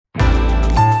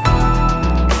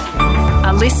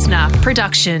listener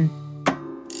production.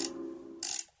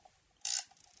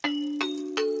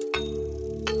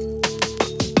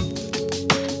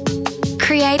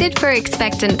 Created for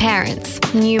expectant parents,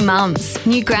 new mums,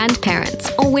 new grandparents,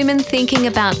 or women thinking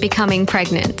about becoming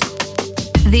pregnant.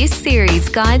 This series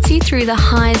guides you through the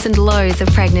highs and lows of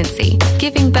pregnancy,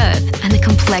 giving birth, and the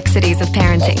complexities of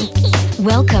parenting.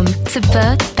 Welcome to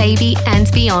Birth, Baby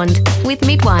and Beyond with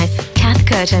midwife Kath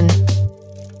Curtin.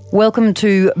 Welcome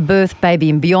to Birth, Baby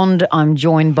and Beyond. I'm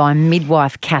joined by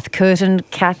midwife Kath Curtin.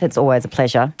 Kath, it's always a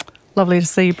pleasure. Lovely to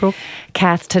see you, Brooke.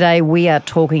 Kath, today we are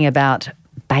talking about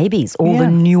babies, all the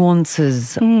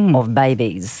nuances of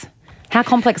babies. How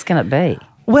complex can it be?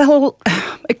 Well,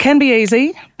 it can be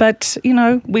easy, but,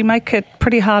 we make it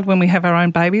pretty hard when we have our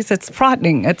own babies. It's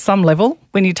frightening at some level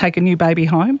when you take a new baby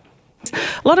home.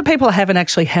 A lot of people haven't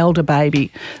actually held a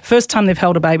baby. First time they've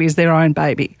held a baby is their own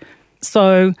baby.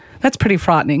 So that's pretty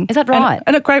frightening. Is that right?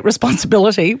 And a great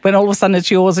responsibility when all of a sudden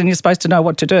it's yours and you're supposed to know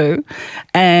what to do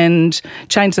and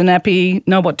change the nappy,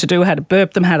 know what to do, how to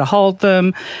burp them, how to hold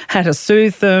them, how to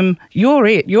soothe them. You're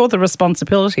the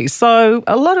responsibility. So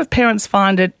a lot of parents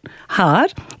find it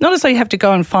hard. Not as though you have to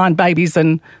go and find babies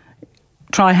and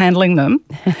try handling them.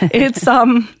 It's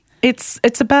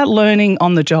about learning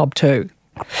on the job too.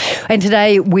 And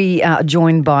today we are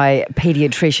joined by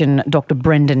paediatrician Dr.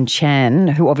 Brendan Chan,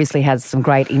 who obviously has some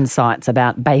great insights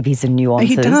about babies and nuances.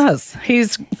 He does.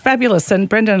 He's fabulous, and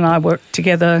Brendan and I work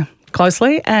together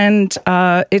closely, and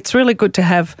it's really good to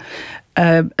have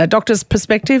a doctor's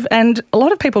perspective. And a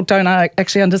lot of people don't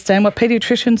actually understand what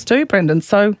paediatricians do, Brendan.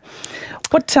 So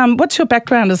what's your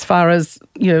background as far as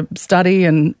your study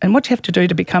and what you have to do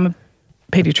to become a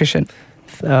paediatrician?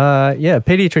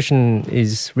 Paediatrician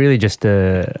is really just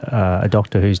a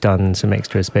doctor who's done some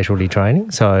extra specialty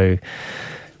training. So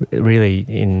really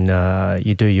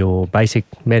you do your basic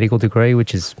medical degree,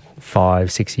 which is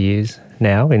 5-6 years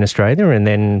now in Australia, and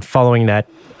then following that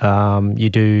you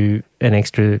do an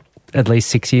extra at least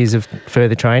 6 years of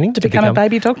further training to become a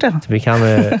baby doctor, to become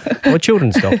a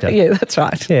children's doctor. Yeah, that's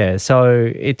right. Yeah,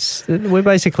 so we're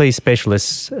basically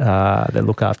specialists that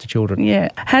look after children. Yeah.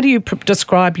 How do you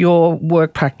describe your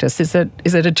work practice? Is it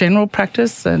a general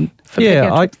practice and for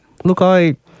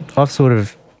pediatrics? I've sort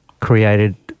of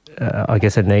created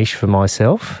a niche for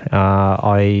myself.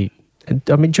 I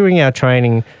mean, during our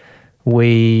training,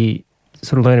 we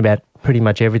sort of learn about pretty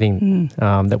much everything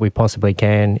that we possibly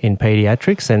can in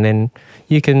paediatrics, and then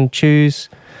you can choose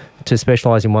to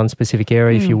specialise in one specific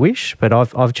area if you wish. But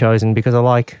I've chosen, because I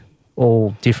like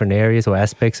all different areas or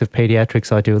aspects of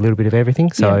paediatrics, I do a little bit of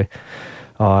everything. So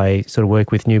I sort of work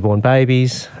with newborn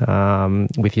babies,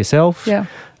 with yourself. Yeah.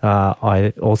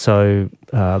 I also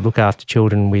look after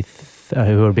children with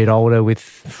who are a bit older with,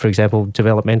 for example,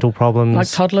 developmental problems. Like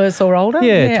toddlers or older?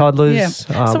 Yeah, toddlers.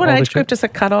 Yeah. So what age group does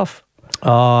it cut off?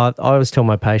 I always tell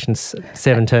my patients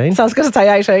 17. So I was going to say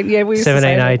 18. Yeah, we used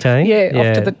 17, to say 18.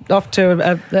 Yeah, off to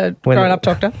a grown-up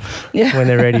doctor. Yeah, when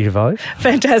they're ready to vote.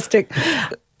 Fantastic.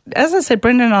 As I said,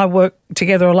 Brendan and I work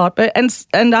together a lot, and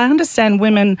I understand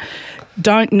women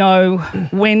don't know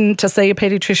when to see a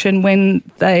paediatrician, when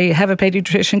they have a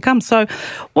paediatrician come. So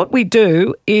what we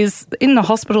do is, in the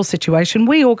hospital situation,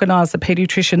 we organise a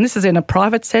paediatrician. This is in a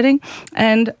private setting,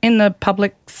 and in the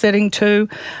public setting too.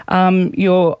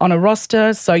 You're on a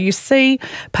roster, so you see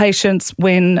patients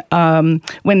when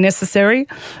necessary.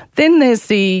 Then there's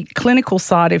the clinical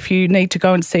side. If you need to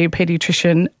go and see a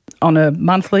paediatrician on a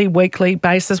monthly, weekly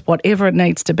basis, whatever it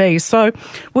needs to be. So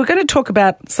we're going to talk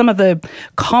about some of the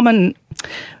common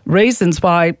reasons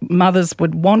why mothers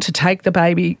would want to take the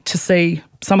baby to see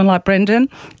someone like Brendan.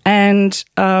 And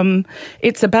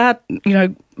it's about,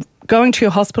 going to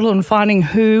your hospital and finding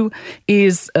who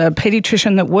is a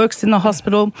paediatrician that works in the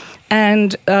hospital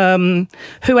and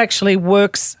who actually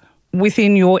works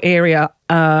within your area.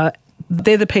 They're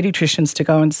the paediatricians to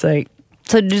go and see.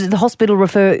 So does the hospital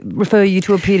refer you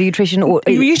to a paediatrician, or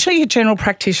usually a general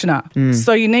practitioner?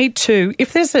 So you need to,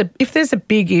 if there's a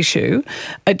big issue,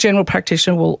 a general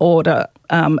practitioner will order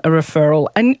a referral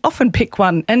and often pick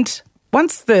one. And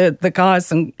once the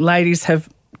guys and ladies have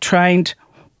trained,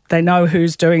 they know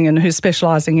who's doing and who's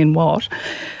specialising in what.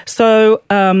 So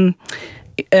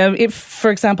if,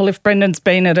 for example, if Brendan's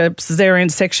been at a caesarean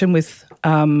section with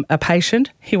a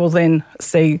patient, he will then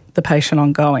see the patient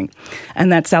ongoing,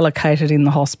 and that's allocated in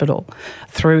the hospital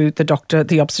through the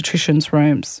obstetrician's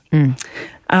rooms.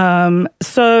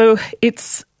 So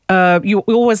it's you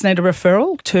always need a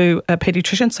referral to a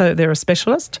paediatrician, so they're a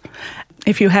specialist.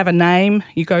 If you have a name,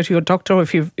 you go to your doctor, or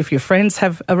if your friends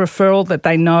have a referral that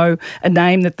they know, a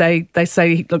name that they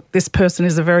say, look, this person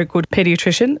is a very good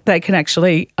paediatrician, they can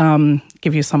actually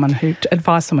give you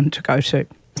advise someone to go to.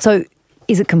 So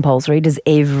is it compulsory? Does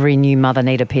every new mother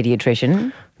need a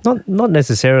paediatrician? Not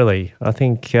necessarily. I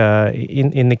think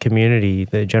in the community,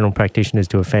 the general practitioners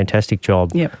do a fantastic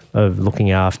job of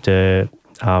looking after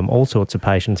all sorts of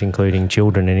patients, including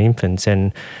children and infants.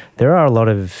 And there are a lot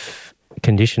of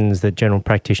conditions that general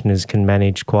practitioners can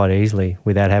manage quite easily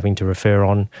without having to refer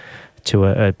on to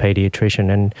a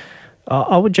paediatrician. And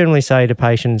I would generally say to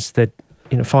patients that,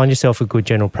 find yourself a good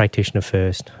general practitioner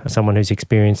first, someone who's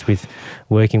experienced with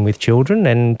working with children.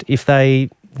 And if they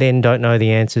then don't know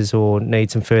the answers or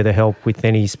need some further help with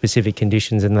any specific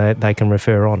conditions, and they can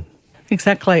refer on.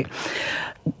 Exactly.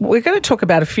 We're going to talk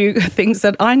about a few things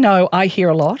that I know I hear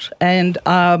a lot, and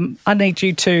I need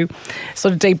you to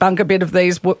sort of debunk a bit of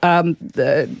these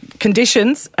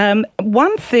conditions.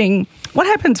 One thing, what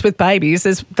happens with babies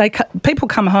is people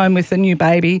come home with a new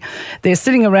baby, they're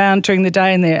sitting around during the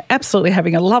day and they're absolutely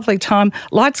having a lovely time,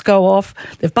 lights go off,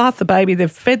 they've bathed the baby,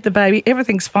 they've fed the baby,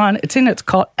 everything's fine, it's in its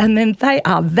cot, and then they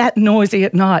are that noisy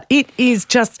at night. It is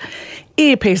just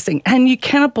ear-piercing, and you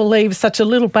cannot believe such a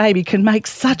little baby can make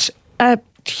such a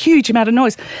huge amount of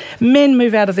noise. Men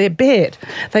move out of their bed.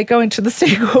 They go into the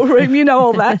single room,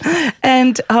 all that.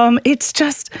 And it's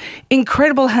just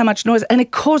incredible how much noise. And it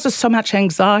causes so much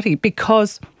anxiety,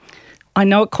 because I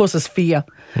know it causes fear.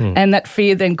 And that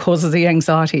fear then causes the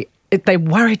anxiety.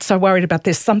 They're so worried about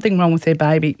there's something wrong with their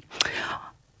baby.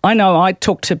 I know I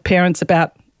talk to parents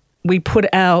about, we put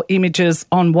our images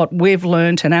on what we've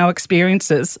learned and our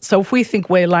experiences. So if we think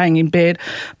we're laying in bed,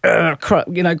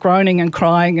 groaning and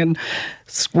crying and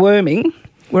squirming,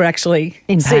 we're actually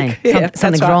in sick. pain.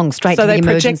 Something's wrong. Straight to the emergency. So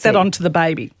they project that onto the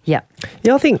baby. Yeah.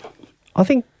 Yeah, I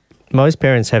think most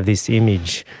parents have this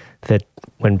image that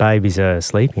when babies are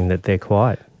sleeping that they're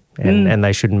quiet and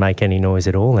they shouldn't make any noise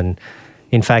at all. And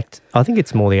in fact, I think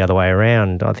it's more the other way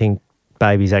around. I think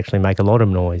babies actually make a lot of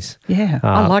noise. Yeah,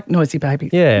 I like noisy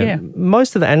babies. Yeah.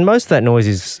 Most of that noise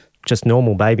is just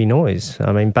normal baby noise.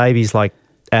 I mean, babies, like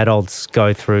adults,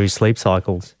 go through sleep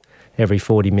cycles every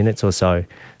 40 minutes or so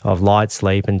of light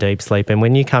sleep and deep sleep. And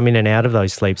when you come in and out of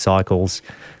those sleep cycles,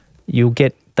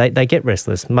 they get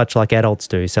restless, much like adults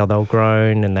do. So they'll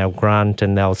groan and they'll grunt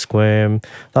and they'll squirm.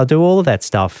 They'll do all of that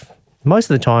stuff, most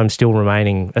of the time still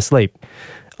remaining asleep.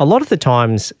 A lot of the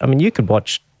times, I mean, you could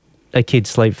watch a kid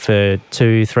sleep for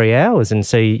 2-3 hours and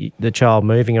see the child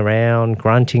moving around,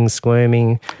 grunting,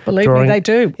 squirming. Believe me, they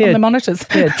do on the monitors.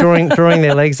 Drawing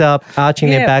their legs up, arching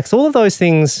their backs. All of those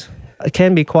things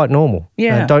can be quite normal.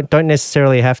 Yeah. Don't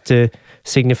necessarily have to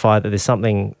signify that there's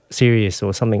something serious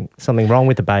or something wrong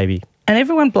with the baby. And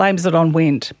everyone blames it on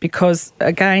wind because,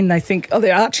 again, they think,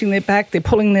 they're arching their back, they're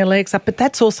pulling their legs up, but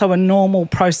that's also a normal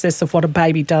process of what a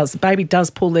baby does. A baby does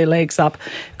pull their legs up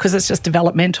because it's just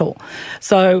developmental.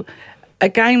 So,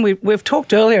 again, we've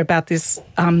talked earlier about this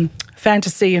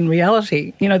fantasy and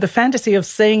reality. The fantasy of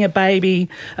seeing a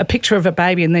picture of a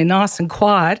baby and they're nice and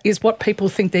quiet is what people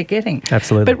think they're getting.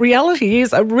 Absolutely. But reality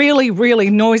is a really,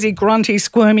 really noisy, grunty,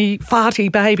 squirmy, farty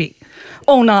baby.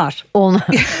 All night.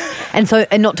 And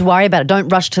not to worry about it. Don't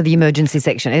rush to the emergency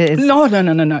section. No.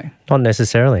 Not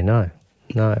necessarily, no.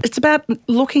 It's about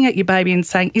looking at your baby and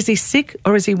saying, is he sick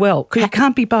or is he well? Because you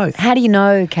can't be both. How do you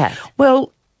know, Kath?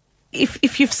 Well,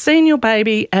 if you've seen your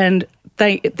baby and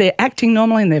they're acting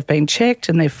normally and they've been checked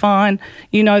and they're fine,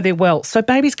 they're well. So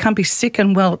babies can't be sick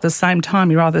and well at the same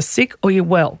time. You're either sick or you're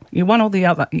well. You're one or the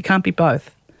other. You can't be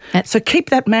both. So keep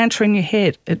that mantra in your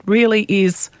head. It really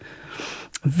is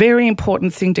a very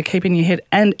important thing to keep in your head,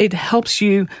 and it helps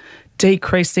you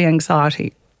decrease the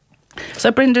anxiety.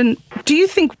 So, Brendan, do you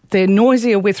think they're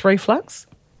noisier with reflux?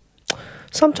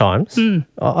 Sometimes.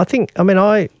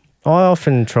 I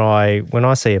often try, when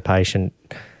I see a patient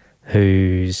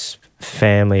whose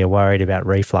family are worried about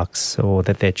reflux or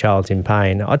that their child's in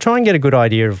pain, I try and get a good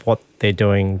idea of what they're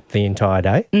doing the entire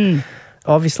day.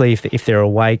 Obviously, if they're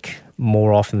awake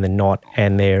more often than not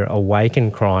and they're awake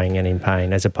and crying and in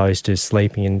pain as opposed to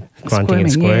sleeping and grunting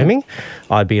and squirming,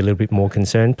 I'd be a little bit more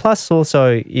concerned. Plus,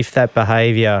 also, if that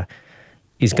behaviour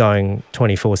is going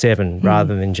 24/7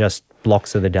 rather than just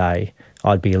blocks of the day,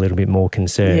 I'd be a little bit more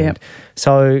concerned. Yeah.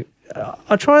 So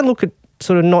I try and look at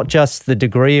sort of not just the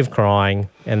degree of crying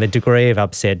and the degree of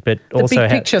upset, but also the big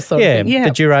picture sort of thing. the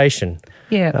duration.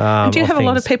 Yeah. And do you have a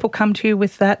lot of people come to you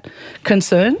with that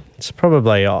concern? It's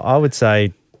probably, I would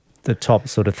say, the top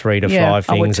sort of 3 to 5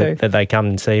 things that they come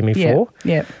and see me for.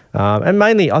 Yeah. And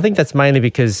I think that's mainly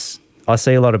because I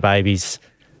see a lot of babies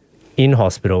in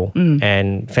hospital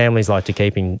and families like to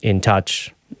keep in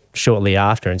touch shortly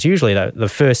after. And it's usually the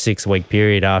first 6-week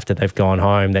period after they've gone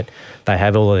home that they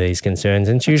have all of these concerns.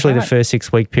 And it's usually the first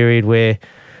 6-week period where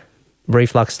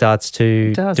reflux starts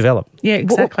to develop. Yeah,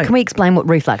 exactly. Can we explain what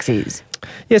reflux is?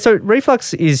 Yeah, so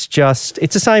reflux is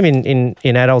it's the same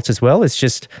in adults as well. It's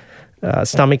just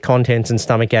stomach contents and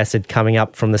stomach acid coming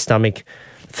up from the stomach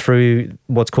through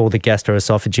what's called the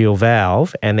gastroesophageal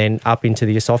valve and then up into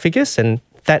the esophagus, and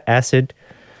that acid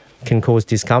can cause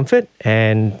discomfort,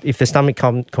 and if the stomach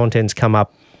contents come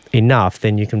up enough,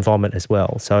 then you can vomit as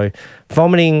well. So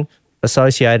vomiting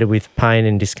associated with pain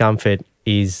and discomfort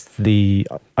is the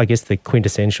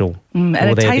quintessential and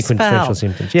it tastes the quintessential foul.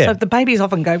 symptoms. Yeah. So the babies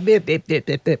often go bip, bip, bip,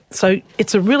 bip, bip. So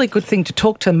it's a really good thing to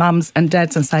talk to mums and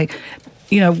dads and say,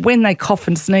 you know, when they cough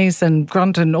and sneeze and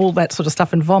grunt and all that sort of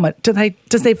stuff and vomit,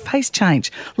 does their face change?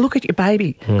 Look at your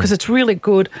baby, because it's really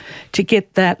good to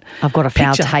get that I've got a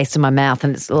foul picture. taste in my mouth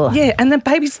and it's... Ugh. Yeah, and then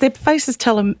babies, their faces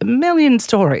tell a million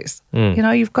stories. You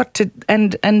know, you've got to...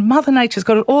 And Mother Nature's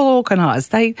got it all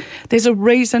organised. There's a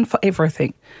reason for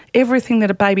everything. Everything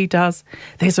that a baby does,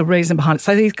 there's a reason behind it.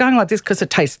 So he's going like this because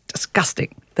it tastes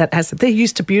disgusting, that acid. They're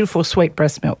used to beautiful, sweet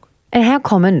breast milk. And how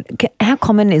common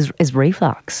is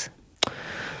reflux?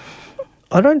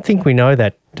 I don't think we know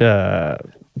that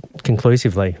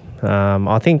conclusively.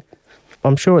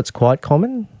 I'm sure it's quite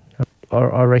common.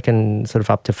 I reckon sort of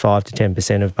up to 5 to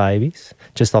 10% of babies,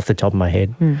 just off the top of my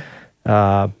head.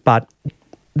 But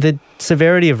the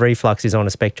severity of reflux is on a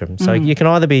spectrum. So you can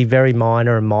either be very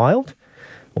minor and mild,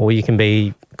 or you can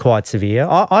be quite severe.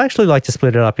 I actually like to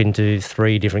split it up into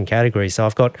 3 different categories. So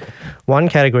I've got one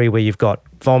category where you've got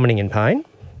vomiting and pain,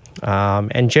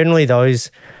 and generally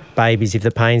those babies, if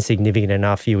the pain's significant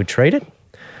enough, you would treat it.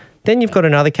 Then you've got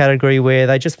another category where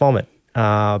they just vomit,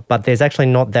 but there's actually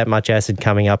not that much acid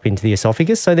coming up into the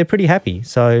esophagus, so they're pretty happy.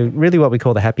 So really what we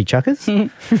call the happy chuckers.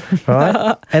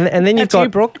 Right? And then you've That's got... you,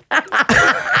 Brooke.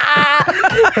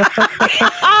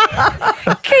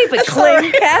 Keep it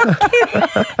clean,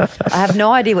 Kath. I have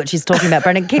no idea what she's talking about,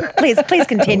 Brendan. Please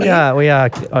continue. We are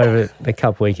over the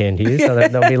Cup weekend here, so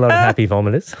there'll be a lot of happy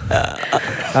vomiters.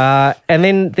 And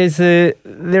then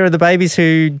there are the babies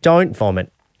who don't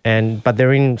vomit, but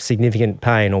they're in significant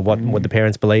pain, or what the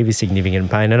parents believe is significant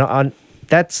pain, and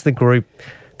that's the group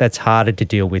that's harder to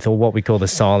deal with, or what we call the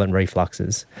silent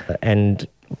refluxes. And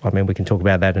I mean, we can talk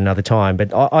about that another time,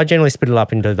 but I generally split it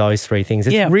up into those 3 things.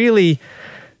 It's really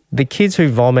the kids who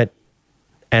vomit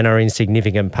and are in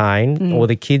significant pain, or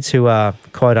the kids who are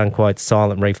quote-unquote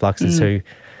silent refluxes who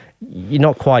you're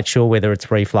not quite sure whether it's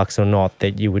reflux or not,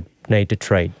 that you would need to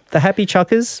treat. The happy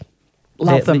chuckers,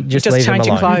 Love them. Just Just leave them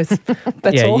changing alone. clothes.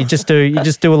 That's yeah, all. you just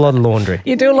do a lot of laundry.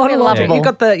 You do a lot We're of laundry.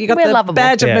 lovable. You got We're the lovable.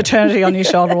 badge of Yeah. maternity on your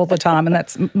shoulder all the time, and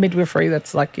that's midwifery.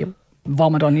 That's like your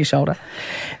vomit on your shoulder.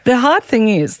 The hard thing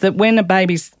is that when a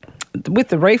baby's with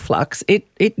the reflux, it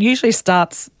usually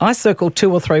starts. I circle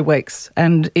 2 or 3 weeks,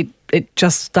 and it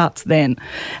just starts then,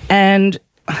 and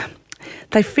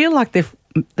they feel like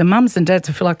the mums and dads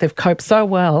feel like they've coped so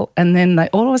well, and then they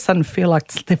all of a sudden feel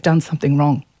like they've done something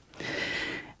wrong.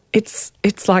 It's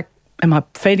like, am I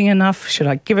feeding enough? Should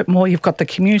I give it more? You've got the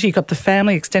community, you've got the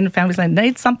family, extended families, they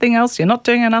need something else. You're not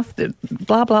doing enough,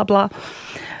 blah, blah, blah.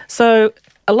 So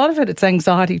a lot of it's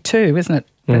anxiety too, isn't it,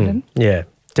 Brendan? Yeah,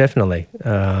 definitely.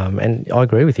 And I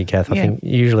agree with you, Kath. I Yeah. think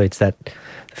usually it's that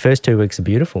the first 2 weeks are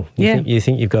beautiful. You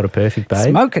think you've got a perfect baby.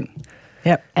 Smoking.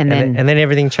 Yep. And then And then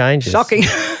everything changes. Shocking.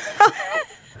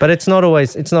 But it's not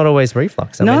always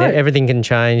reflux. I No. mean, everything can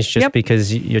change just Yep.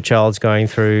 because your child's going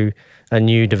through a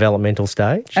new developmental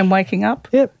stage. And waking up.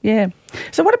 Yep. Yeah.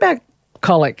 So what about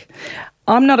colic?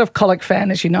 I'm not a colic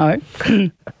fan, as you know.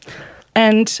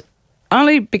 And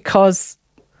only because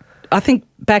I think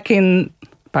back in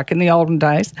the olden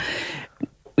days,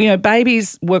 you know,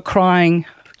 babies were crying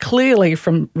clearly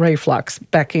from reflux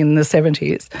back in the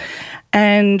 70s.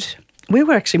 And we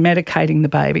were actually medicating the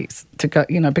babies to go,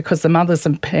 you know, because the mothers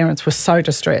and parents were so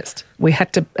distressed. We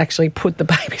had to actually put the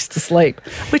babies to sleep,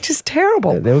 which is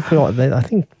terrible. I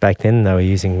think back then they were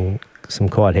using some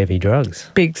quite heavy drugs.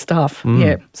 Big stuff,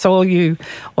 yeah. So all you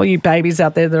babies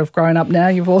out there that have grown up now,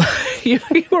 you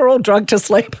were all drugged to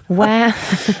sleep. wow.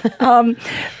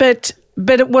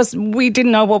 But it was, we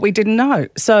didn't know what we didn't know.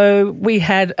 So we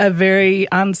had a very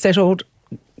unsettled,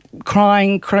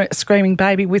 crying, screaming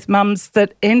baby with mums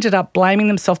that ended up blaming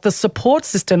themselves. The support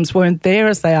systems weren't there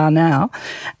as they are now.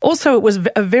 Also, it was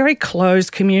a very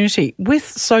closed community. With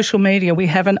social media, we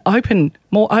have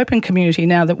more open community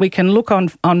now that we can look on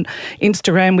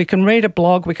Instagram, we can read a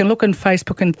blog, we can look on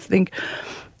Facebook and think,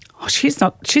 oh, she's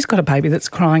got a baby that's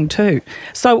crying too.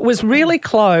 So it was really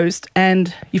closed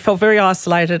and you felt very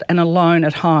isolated and alone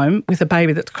at home with a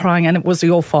baby that's crying and it was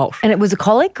your fault. And it was a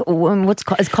colic?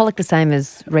 Is colic the same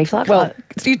as reflux? Well,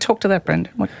 you talk to that,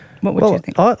 Brendan. What would you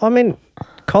think? I mean,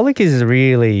 colic is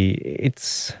really,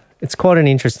 it's quite an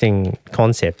interesting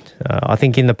concept. I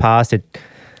think in the past,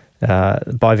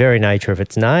 by very nature of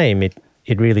its name,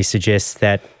 it really suggests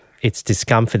that it's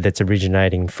discomfort that's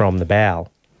originating from the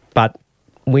bowel. But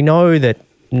we know that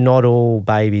not all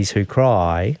babies who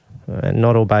cry,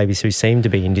 not all babies who seem to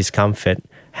be in discomfort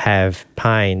have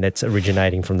pain that's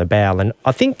originating from the bowel. And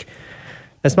I think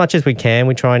as much as we can,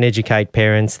 we try and educate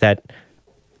parents that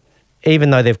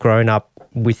even though they've grown up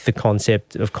with the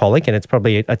concept of colic, and it's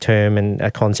probably a term and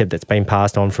a concept that's been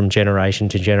passed on from generation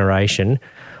to generation,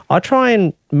 I try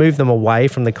and move them away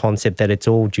from the concept that it's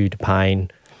all due to pain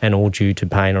and all due to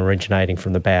pain originating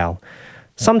from the bowel.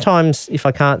 Sometimes if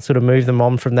I can't sort of move them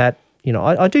on from that,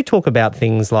 I do talk about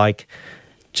things like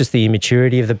just the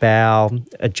immaturity of the bowel,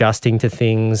 adjusting to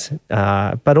things,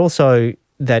 but also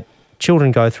that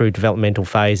children go through developmental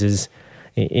phases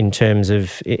in terms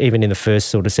of even in the first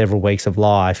sort of several weeks of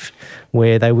life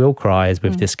where they will cry, as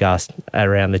we've discussed,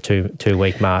 around the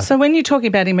two-week mark. So when you're talking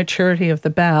about immaturity of the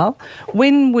bowel,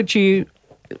 when would you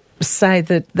say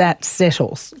that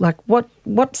settles? Like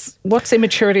what's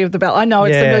immaturity of the bowel? I know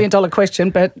it's the $1 million question,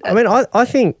 but I mean, I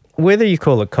think whether you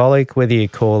call it colic, whether you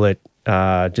call it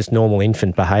just normal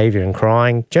infant behaviour and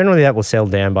crying, generally that will settle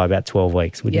down by about 12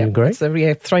 weeks. Would you agree?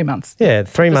 It's 3 months. Yeah,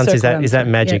 3 months is that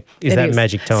magic? Yeah, is that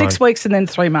magic time? 6 weeks and then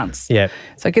 3 months. Yeah.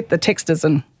 So get the texters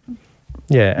and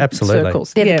absolutely.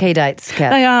 circles. They're the key dates,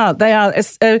 Kath. They are.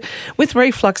 With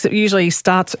reflux, it usually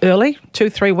starts early,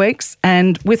 2-3 weeks,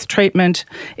 and with treatment,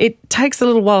 it takes a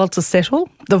little while to settle.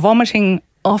 The vomiting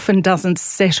often doesn't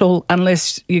settle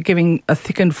unless you're giving a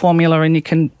thickened formula and you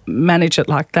can manage it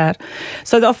like that.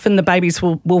 So often the babies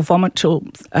will vomit till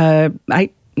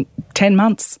 8-10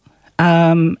 months,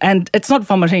 and it's not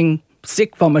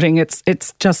sick vomiting,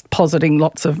 it's just positing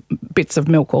lots of bits of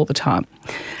milk all the time.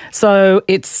 So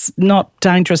it's not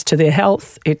dangerous to their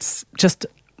health, it's just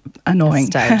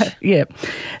annoying. Yeah.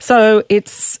 So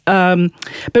it's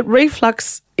but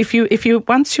reflux, if you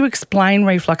once you explain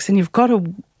reflux and you've got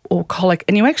or colic,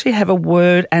 and you actually have a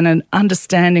word and an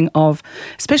understanding of,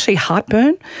 especially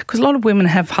heartburn, because a lot of women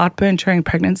have heartburn during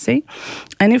pregnancy,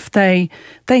 and if they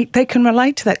can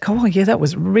relate to that, go, oh yeah, that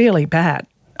was really bad.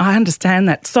 I understand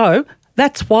that. So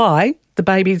that's why the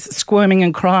baby's squirming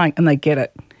and crying, and they get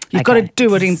it. You've got to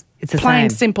do it in plain,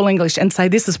 simple English and say,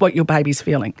 this is what your baby's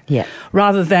feeling. Yeah.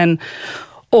 Rather than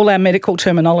all our medical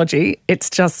terminology, it's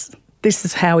just, this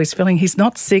is how he's feeling. He's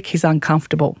not sick, he's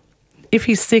uncomfortable. If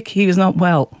he's sick, he is not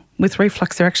well. With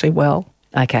reflux, they're actually well.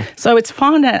 Okay. So it's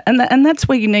fine, and that's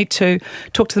where you need to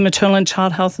talk to the maternal and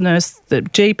child health nurse, the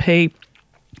GP,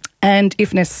 and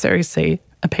if necessary, see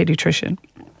a paediatrician.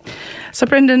 So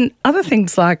Brendan, other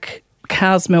things like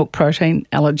cow's milk protein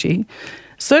allergy,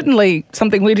 certainly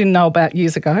something we didn't know about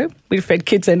years ago. We fed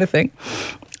kids anything.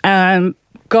 God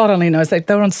only knows they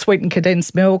were on sweetened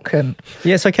condensed milk.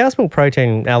 So cow's milk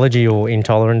protein allergy or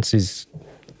intolerance is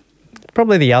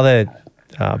probably the other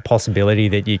possibility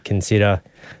that you consider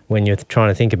when you're trying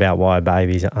to think about why a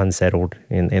baby's unsettled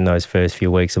in those first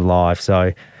few weeks of life.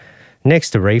 So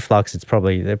next to reflux,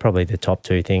 they're probably the top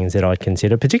two things that I'd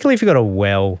consider, particularly if you've got a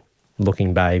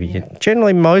well-looking baby. Yeah.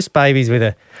 Generally, most babies with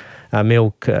a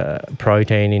milk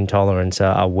protein intolerance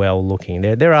are well-looking.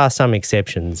 There are some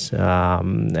exceptions,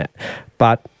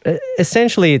 but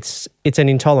essentially it's an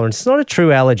intolerance. It's not a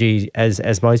true allergy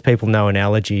as most people know an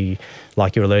allergy,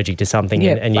 like you're allergic to something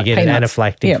and you like get peanuts. an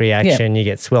anaphylactic reaction, you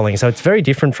get swelling. So it's very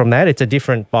different from that. It's a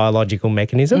different biological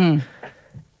mechanism.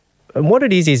 And what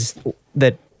it is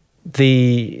that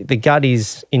the gut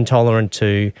is intolerant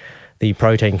to the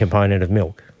protein component of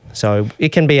milk. So it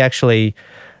can be actually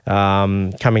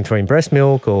coming through in breast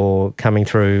milk or coming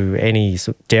through any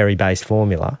dairy-based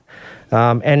formula.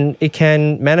 And it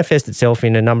can manifest itself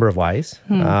in a number of ways,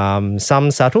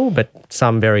 some subtle but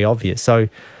some very obvious. So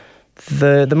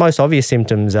the most obvious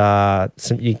symptoms are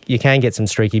you can get some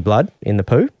streaky blood in the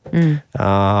poo. And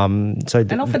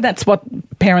often that's what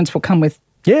parents will come with.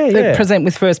 They present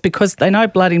with first because they know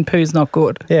blood in poo is not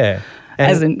good. Yeah.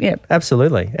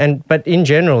 Absolutely. But in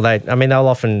general, they'll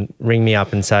often ring me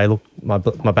up and say, look, my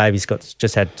baby's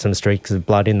just had some streaks of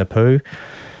blood in the poo.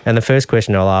 And the first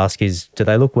question I'll ask is, do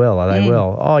they look well? Are they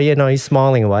well? Oh, yeah, no, he's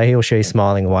smiling away. He or she's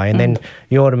smiling away. And then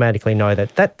you automatically know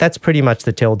that's pretty much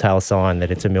the telltale sign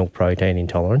that it's a milk protein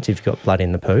intolerance if you've got blood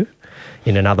in the poo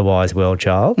in an otherwise well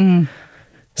child.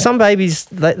 Some babies,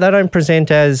 they don't present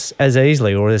as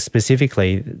easily or as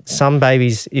specifically. Some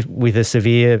babies with a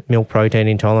severe milk protein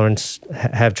intolerance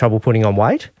have trouble putting on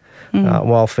weight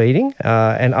while feeding,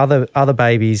 and other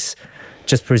babies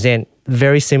just present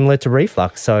very similar to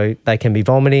reflux. So they can be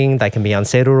vomiting, they can be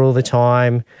unsettled all the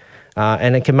time,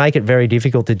 and it can make it very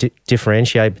difficult to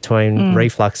differentiate between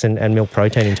reflux and milk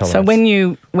protein intolerance. So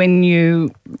when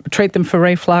you treat them for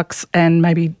reflux and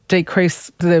maybe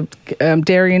decrease the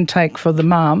dairy intake for the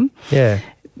mum,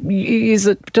 is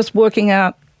it just working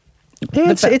out?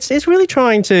 Yeah, it's really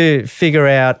trying to figure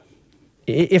out,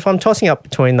 if I'm tossing up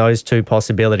between those two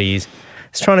possibilities,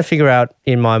 it's trying to figure out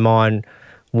in my mind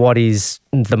what is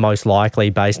the most likely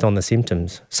based on the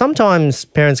symptoms. Sometimes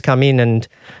parents come in and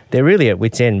they're really at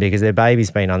wit's end because their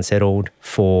baby's been unsettled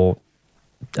for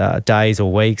days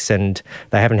or weeks and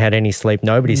they haven't had any sleep.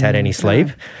 Nobody's had any sleep.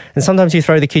 And sometimes you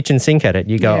throw the kitchen sink at it.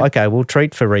 You go, okay, we'll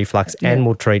treat for reflux and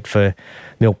we'll treat for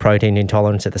milk protein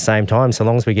intolerance at the same time, so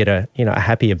long as we get a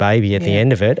happier baby at the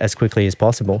end of it as quickly as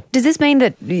possible. Does this mean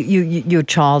that your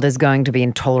child is going to be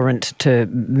intolerant to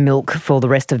milk for the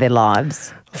rest of their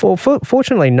lives?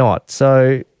 Fortunately not.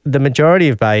 So the majority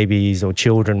of babies or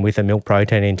children with a milk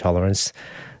protein intolerance,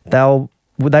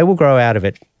 they will grow out of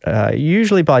it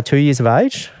usually by 2 years of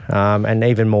age and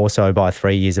even more so by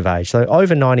 3 years of age. So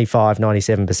over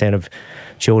 97% of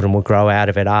children will grow out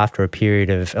of it after a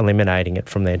period of eliminating it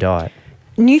from their diet.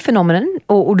 New phenomenon,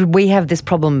 or did we have this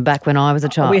problem back when I was a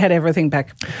child? We had everything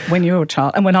back when you were a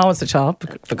child and when I was a child,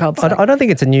 for God's sake. I don't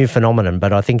think it's a new phenomenon,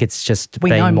 but I think it's just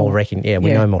being more reckoned. Yeah,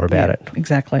 we know more about it.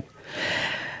 Exactly.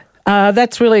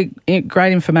 That's really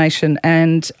great information.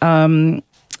 And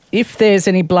if there's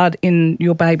any blood in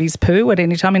your baby's poo at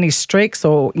any time, any streaks,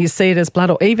 or you see it as blood,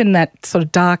 or even that sort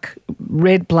of dark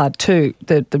red blood too,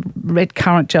 the red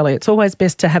currant jelly, it's always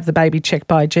best to have the baby checked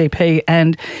by a GP.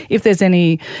 And if there's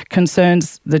any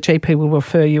concerns, the GP will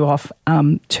refer you off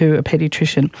to a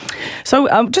paediatrician. So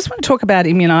I just want to talk about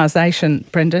immunisation,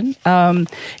 Brendan.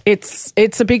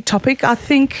 It's a big topic. I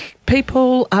think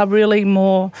people are really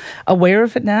more aware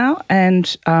of it now, and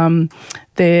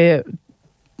the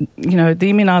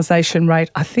immunisation rate,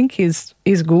 I think, is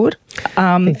good.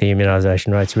 I think the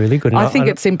immunisation rate's really good. I think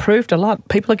it's improved a lot.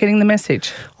 People are getting the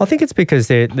message. I think it's because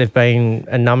there've been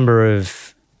a number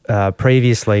of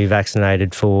previously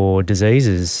vaccinated for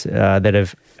diseases that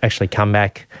have actually come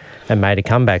back and made a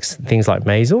comeback, things like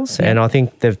measles. Yeah. And I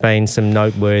think there've been some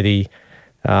noteworthy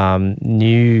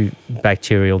new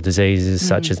bacterial diseases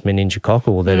such as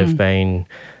meningococcal that have been...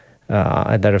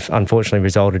 that have unfortunately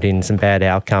resulted in some bad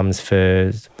outcomes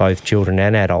for both children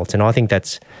and adults. And I think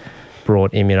that's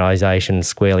brought immunisation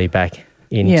squarely back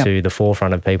into the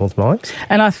forefront of people's minds.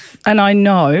 And I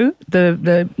know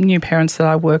the new parents that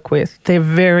I work with, they're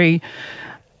very,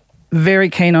 very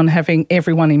keen on having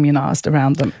everyone immunised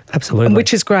around them. Absolutely.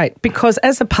 Which is great, because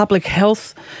as a public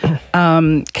health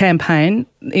campaign,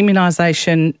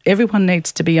 immunisation, everyone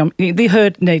needs to be, the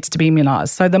herd needs to be immunised.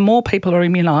 So the more people are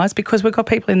immunised, because we've got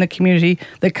people in the community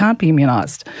that can't be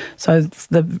immunised. So it's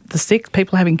the sick,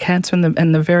 people having cancer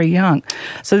and the very young.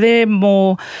 So they're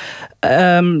more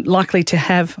likely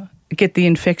to get the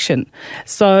infection.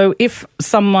 So if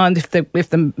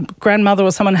the grandmother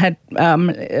or someone had a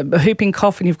whooping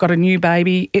cough and you've got a new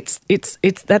baby,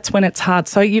 that's when it's hard.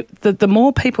 So the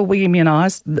more people we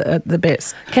immunise, the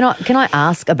best. Can I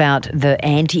ask about the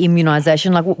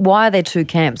anti-immunisation? Like, why are there two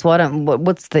camps?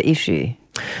 What's the issue?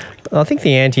 I think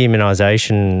the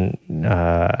anti-immunisation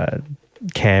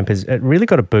camp has really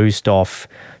got a boost off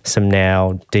some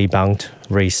now debunked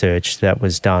research that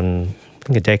was done, I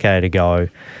think, a decade ago,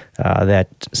 that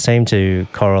seemed to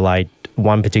correlate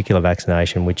one particular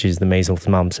vaccination, which is the measles,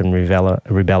 mumps and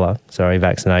rubella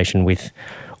vaccination, with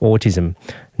autism.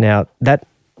 Now,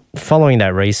 following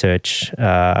that research,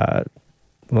 that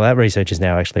research has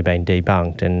now actually been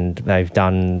debunked, and they've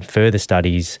done further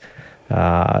studies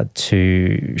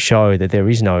to show that there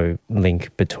is no link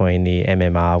between the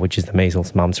MMR, which is the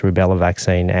measles, mumps, rubella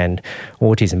vaccine, and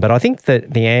autism. But I think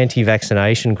that the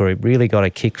anti-vaccination group really got a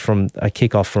kick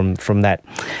off from that.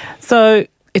 So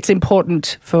it's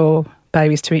important for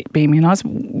babies to be immunised.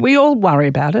 We all worry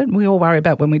about it. We all worry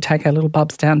about when we take our little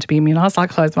bubs down to be immunised. I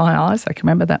closed my eyes. I can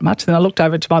remember that much. Then I looked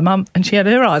over to my mum and she had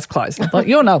her eyes closed. I thought,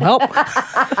 you're no help.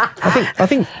 I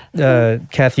think,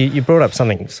 Kath, you brought up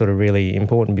something sort of really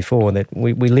important before, that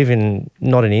we live in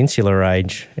not an insular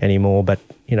age anymore, but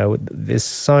there's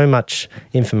so much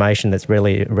information that's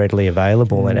really readily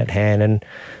available and at hand. And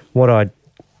what I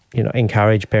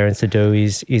encourage parents to do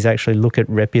is actually look at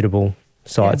reputable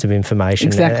sites of information.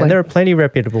 Exactly. And there are plenty of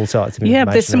reputable sites of information.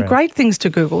 Yeah, there's some around. great things to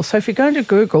Google. So if you go to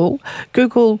Google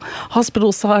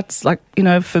hospital sites like,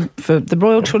 for the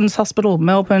Royal Children's Hospital,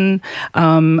 Melbourne,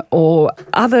 or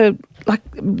other, like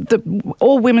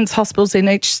all women's hospitals in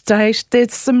each state,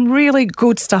 there's some really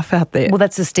good stuff out there. Well,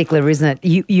 that's a stickler, isn't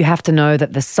it? You have to know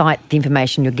that the site, the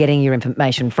information you're getting your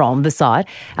information from, the site,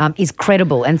 is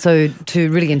credible. And so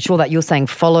to really ensure that, you're saying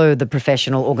follow the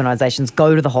professional organisations,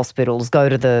 go to the hospitals, go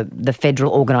to the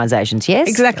federal organisations, yes?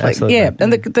 Exactly, Absolutely. yeah,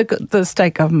 and the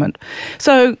state government.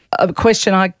 So a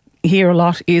question I hear a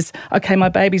lot is, okay, my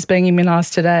baby's being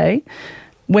immunised today.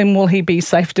 When will he be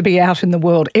safe to be out in the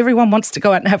world? Everyone wants to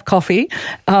go out and have coffee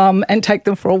and take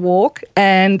them for a walk.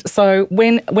 And so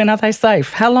when are they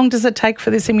safe? How long does it take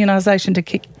for this immunisation to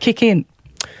kick in?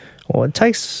 Well, it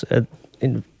takes...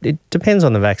 It depends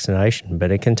on the vaccination,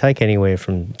 but it can take anywhere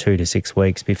from 2 to 6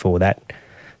 weeks before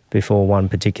one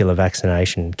particular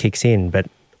vaccination kicks in. But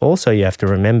also you have to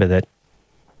remember that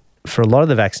for a lot of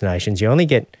the vaccinations, you only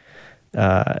get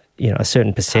a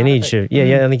certain percentage of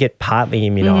you only get partly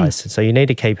immunised. So you need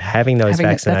to keep having those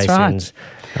vaccinations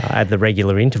at the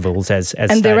regular intervals as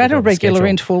and they're at a regular schedule.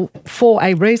 interval for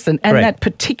a reason, and that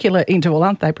particular interval,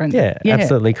 aren't they, Brendan? Yeah,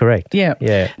 absolutely correct.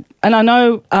 Yeah. And I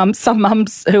know some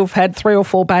mums who've had 3 or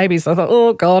 4 babies, I thought,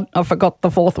 oh, God, I forgot the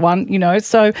 4th one,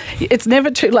 So it's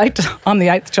never too late. I'm the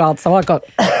 8th child, so I God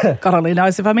only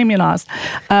knows if I'm immunised.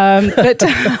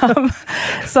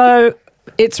 So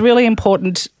it's really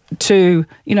important to,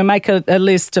 make a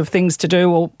list of things to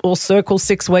do or circle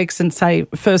 6 weeks and say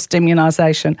first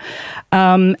immunisation.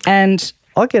 And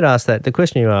I get asked that, the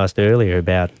question you asked earlier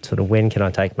about sort of when can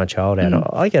I take my child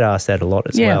out, I get asked that a lot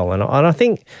as well. And I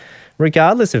think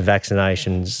regardless of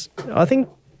vaccinations, I think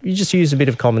you just use a bit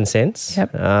of common sense.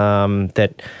 Yep.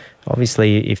 That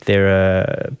obviously if there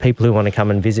are people who want to come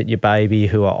and visit your baby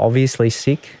who are obviously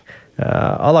sick,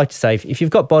 I like to say if you've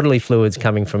got bodily fluids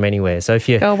coming from anywhere, so if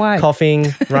you're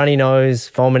coughing, runny nose,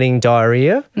 vomiting,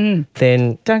 diarrhea,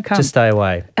 then don't come. Just stay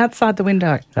away. Outside the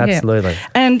window. Absolutely. Yeah.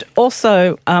 And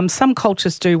also some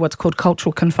cultures do what's called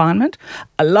cultural confinement.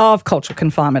 I love cultural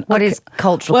confinement. What is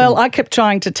cultural Well, I kept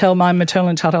trying to tell my maternal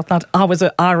and child health nurse I was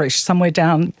Irish somewhere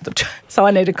down, so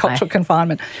I needed cultural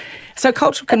confinement. So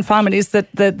cultural confinement is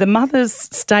that the mothers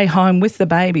stay home with the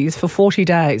babies for 40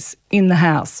 days in the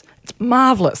house. It's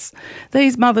marvellous.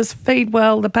 These mothers feed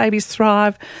well, the babies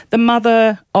thrive. The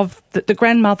mother of the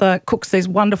grandmother cooks these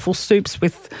wonderful soups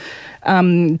with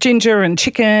ginger and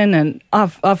chicken, and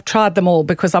I've tried them all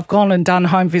because I've gone and done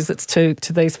home visits to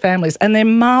these families, and they're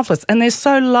marvellous and they're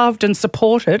so loved and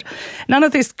supported. None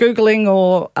of this Googling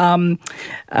or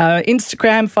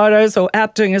Instagram photos or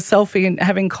out doing a selfie and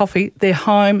having coffee. They're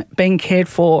home, being cared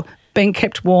for, being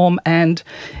kept warm, and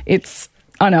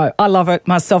I know, I love it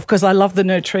myself because I love the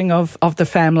nurturing of the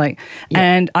family. Yep.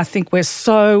 And I think we're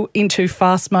so into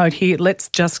fast mode here. Let's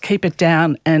just keep it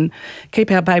down and keep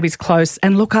our babies close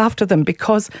and look after them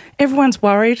because everyone's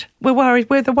worried. We're worried.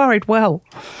 We're the worried well.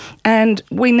 And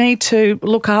we need to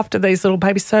look after these little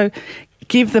babies. So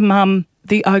give the mum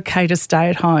the okay to stay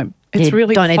at home. It's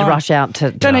really don't fun. need to rush out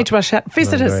to... Don't need to rush out.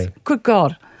 Visitors, good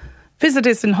God.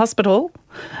 Visitors in hospital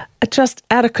are just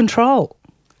out of control,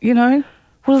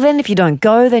 Well, then if you don't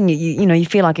go, then you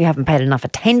feel like you haven't paid enough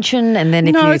attention, and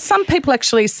then some people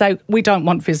actually say we don't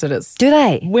want visitors. Do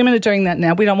they? Women are doing that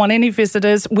now. We don't want any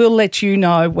visitors. We'll let you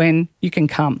know when you can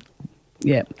come.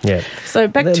 Yeah. Yeah. So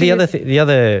back to the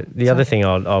other thing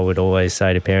I would always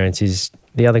say to parents is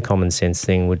the other common sense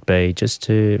thing would be just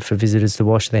for visitors to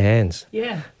wash their hands.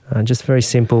 Yeah. Just very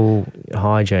simple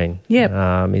hygiene.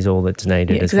 Yeah. Is all that's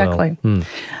needed as well. Exactly.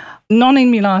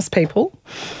 Non-immunised people.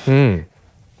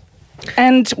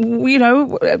 And, we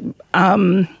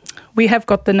have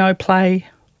got the no play.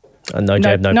 No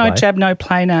jab, no play. No jab, no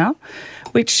play now,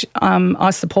 which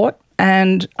I support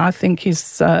and I think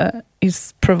is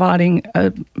providing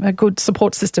a good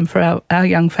support system for our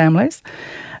young families.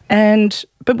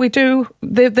 But we do,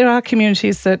 there are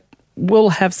communities that will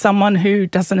have someone who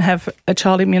doesn't have a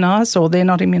child immunised or they're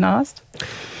not immunised.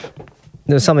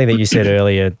 There's something that you said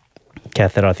earlier,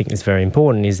 Kath, that I think is very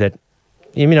important is that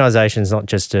immunisation is not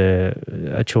just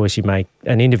a choice you make,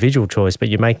 an individual choice, but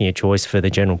you're making a choice for the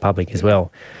general public as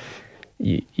well.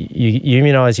 You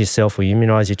immunise yourself or you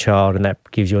immunise your child, and that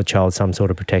gives your child some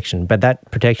sort of protection. But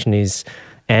that protection is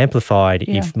amplified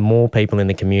if more people in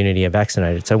the community are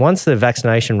vaccinated. So once the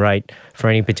vaccination rate for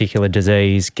any particular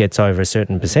disease gets over a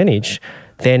certain percentage,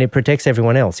 then it protects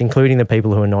everyone else, including the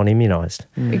people who are non-immunised.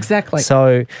 Exactly.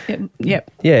 So, yeah.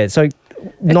 So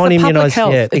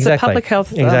non-immunised, it's a public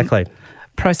health exactly.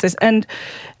 Process. And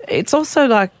it's also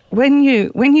like when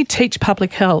you teach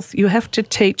public health, you have to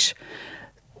teach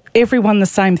everyone the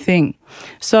same thing.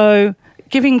 So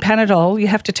giving Panadol, you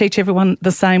have to teach everyone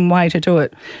the same way to do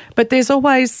it. But there's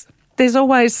always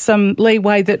some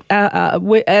leeway that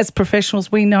we, as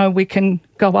professionals, we know we can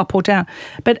go up or down.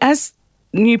 But as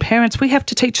new parents, we have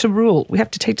to teach the rule. We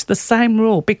have to teach the same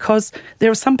rule, because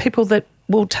there are some people that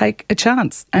will take a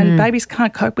chance, and babies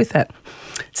can't cope with that.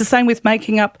 It's the same with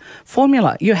making up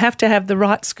formula. You have to have the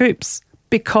right scoops,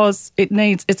 because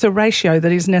it's a ratio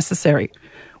that is necessary.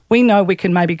 We know we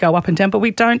can maybe go up and down, but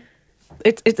we don't.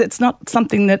 It's not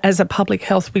something that, as a public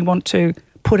health, we want to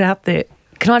put out there.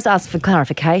 Can I just ask for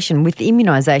clarification? With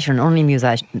immunisation and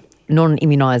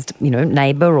non-immunised,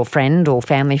 neighbour or friend or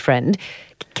family friend,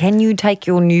 can you take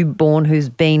your newborn who's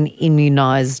been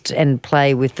immunised and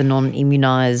play with the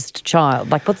non-immunised child?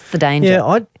 Like, what's the danger?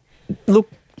 Yeah,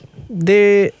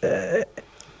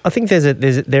 I think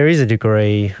there is a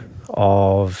degree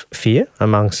of fear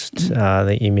amongst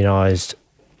the immunised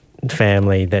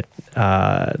family that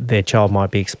their child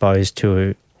might be exposed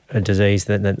to a disease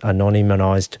that a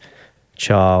non-immunised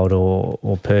child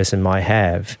or person might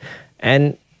have.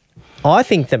 And I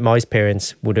think that most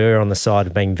parents would err on the side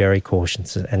of being very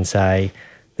cautious and say,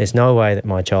 there's no way that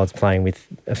my child's playing with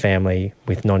a family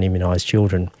with non-immunised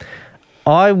children.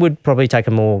 I would probably take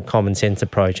a more common sense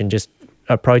approach and just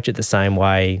approach it the same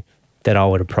way that I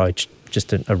would approach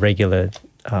just a regular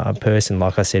person.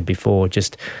 Like I said before,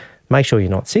 just make sure you're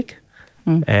not sick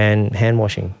and hand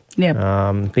washing. Yeah,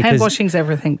 hand washing's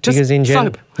everything. Just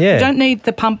soap. Yeah. You don't need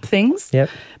the pump things. Yep.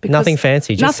 Nothing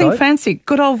fancy, just nothing soap. fancy.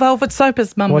 Good old velvet soap,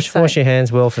 as Mum would say. Wash your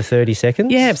hands well for 30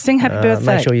 seconds. Yeah, sing happy birthday.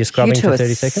 Make sure you're scrubbing You two for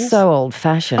 30 are seconds. so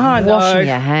old-fashioned. I know. Washing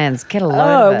your hands. Get a load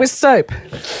of it. with soap.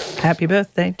 Happy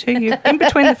birthday to you. In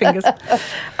between the fingers.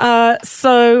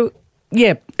 So,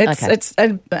 yeah, it's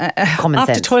Common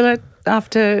after sense. toilet,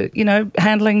 after,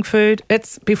 handling food.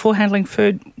 It's before handling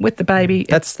food with the baby.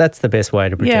 That's the best way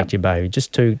to protect your baby.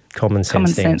 Just two common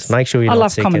sense things. Make sure you're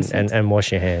not sick and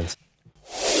wash your hands.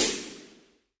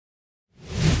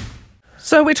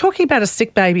 So we're talking about a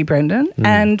sick baby, Brendan,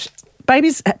 and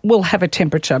babies will have a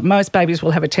temperature. Most babies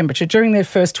will have a temperature during their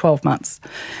first 12 months.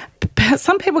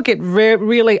 Some people get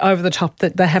really over the top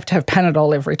that they have to have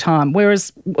Panadol every time,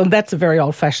 whereas that's a very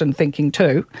old-fashioned thinking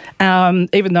too,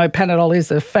 even though Panadol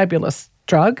is a fabulous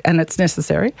drug and it's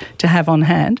necessary to have on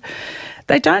hand.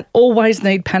 They don't always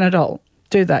need Panadol,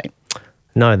 do they?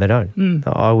 No, they don't.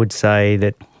 I would say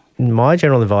that my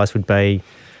general advice would be,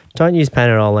 don't use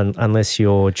Panadol unless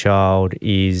your child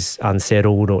is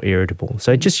unsettled or irritable.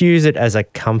 So just use it as a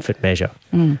comfort measure.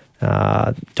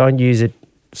 Don't use it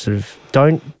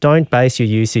don't base your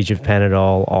usage of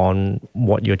Panadol on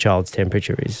what your child's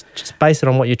temperature is. Just base it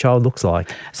on what your child looks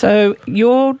like. So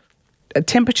your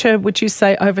temperature, would you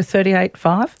say over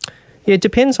 38.5? Yeah, it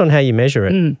depends on how you measure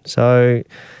it. So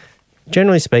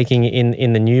generally speaking,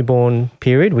 in the newborn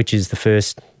period, which is the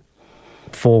first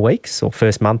 4 weeks or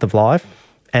first month of life,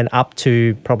 and up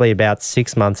to probably about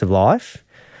 6 months of life,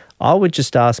 I would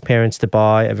just ask parents to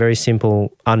buy a very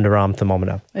simple underarm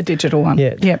thermometer. A digital one.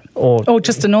 Yeah. Yep. Or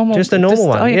just a normal one. Just a normal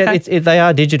one. Oh, okay. Yeah, they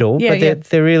are digital, but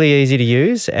they're really easy to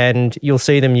use, and you'll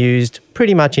see them used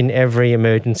pretty much in every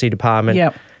emergency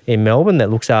department in Melbourne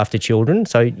that looks after children.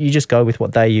 So you just go with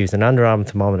what they use, an underarm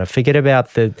thermometer. Forget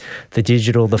about the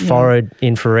digital, the forward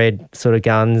infrared sort of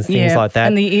guns, things like that.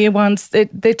 And the ear ones,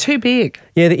 they're too big.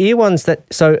 Yeah, the ear ones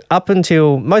so up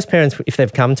until most parents, if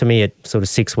they've come to me at sort of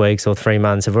 6 weeks or 3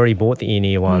 months, have already bought the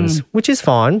in-ear ones, which is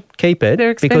fine. Keep it.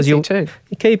 They're expensive too.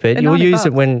 You keep it. You'll use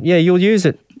it you'll use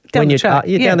it down the track.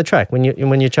 Down the track when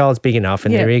your child's big enough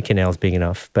and their ear canal's big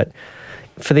enough. But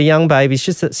for the young babies,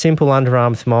 just a simple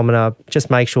underarm thermometer. Just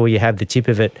make sure you have the tip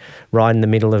of it right in the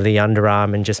middle of the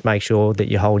underarm, and just make sure that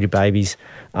you hold your babies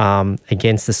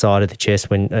against the side of the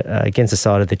chest when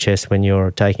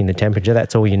you're taking the temperature.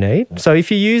 That's all you need. So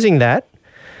if you're using that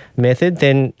method,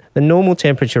 then the normal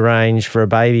temperature range for a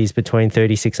baby is between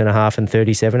 36.5 and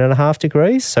 37.5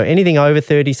 degrees. So anything over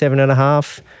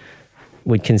 37.5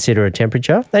 we'd consider a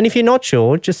temperature. And if you're not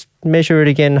sure, just measure it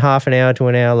again half an hour to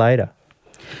an hour later.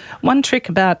 One trick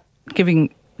about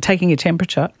taking a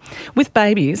temperature with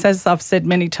babies, as I've said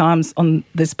many times on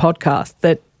this podcast,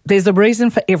 that there's a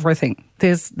reason for everything.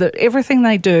 Everything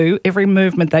they do, every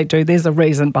movement they do, there's a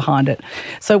reason behind it.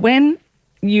 So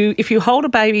if you hold a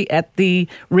baby at the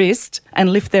wrist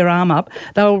and lift their arm up,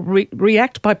 they'll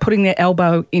react by putting their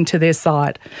elbow into their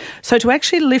side. So to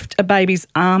actually lift a baby's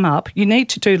arm up, you need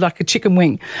to do like a chicken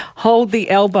wing. Hold the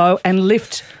elbow and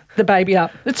lift the baby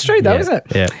up. It's true though, isn't it?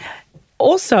 Yeah.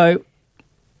 Also,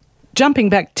 jumping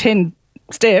back 10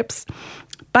 steps,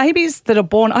 babies that are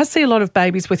born, I see a lot of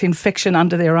babies with infection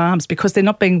under their arms because they're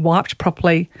not being wiped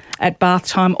properly at bath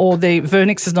time, or the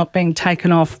vernix is not being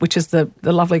taken off, which is the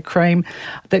lovely cream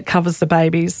that covers the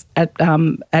babies at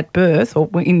birth, or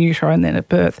in utero and then at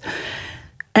birth.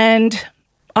 And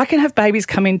I can have babies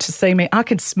come in to see me. I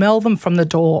can smell them from the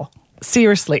door,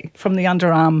 seriously, from the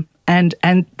underarm, and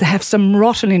they have some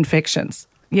rotten infections.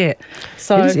 Yeah.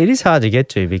 So it is hard to get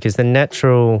to, because the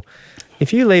natural...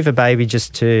 If you leave a baby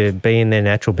just to be in their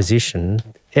natural position,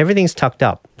 everything's tucked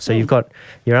up. So you've got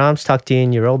your arms tucked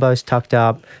in, your elbows tucked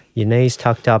up, your knees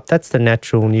tucked up. That's the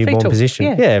natural newborn Fetal,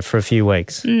 position. yeah. For a few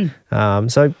weeks.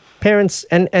 So parents,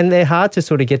 and they're hard to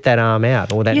sort of get that arm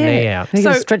out or that knee out. You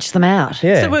got to stretch them out.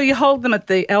 Yeah. So, well, you hold them at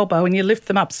the elbow and you lift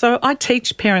them up. So I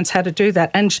teach parents how to do that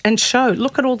and show,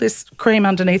 look at all this cream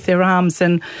underneath their arms,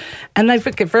 and they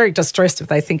get very distressed if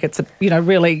they think it's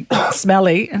really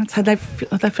smelly, and so they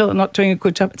feel they're not doing a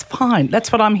good job. It's fine.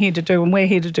 That's what I'm here to do, and we're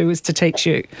here to do is to teach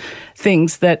you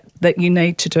things that you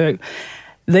need to do.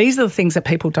 These are the things that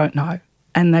people don't know,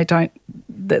 and they don't.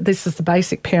 This is the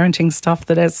basic parenting stuff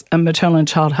that, as a maternal and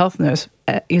child health nurse,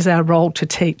 is our role to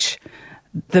teach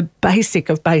the basic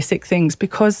of basic things,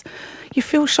 because you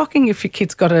feel shocking if your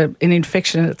kid's got an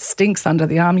infection and it stinks under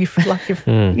the arm. You feel like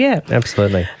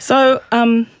Absolutely. So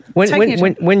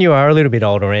when you are a little bit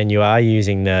older and you are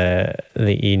using the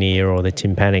in-ear or the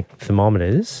tympanic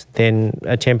thermometers, then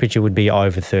a temperature would be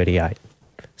over 38.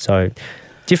 So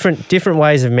different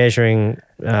ways of measuring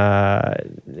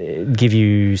give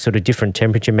you sort of different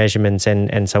temperature measurements,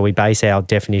 and so we base our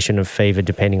definition of fever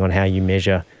depending on how you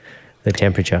measure the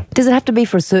temperature. Does it have to be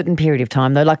for a certain period of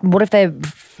time, though? Like, what if they're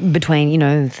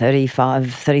between,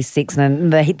 35, 36, and then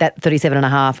they hit that 37 and a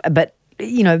half, but,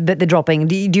 they're dropping?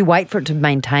 Do you wait for it to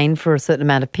maintain for a certain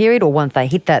amount of period, or once they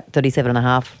hit that 37 and a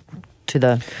half to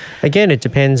the... Again, it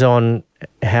depends on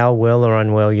how well or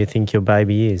unwell you think your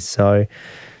baby is. So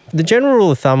the general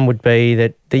rule of thumb would be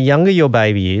that the younger your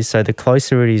baby is, so the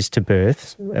closer it is to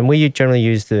birth, and we generally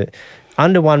use the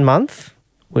under 1 month,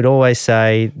 we'd always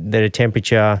say that a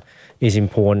temperature is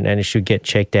important and it should get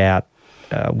checked out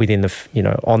within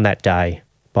on that day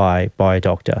by a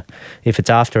doctor. If it's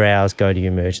after hours, go to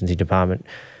your emergency department.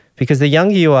 Because the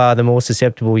younger you are, the more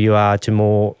susceptible you are to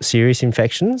more serious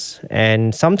infections,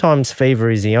 and sometimes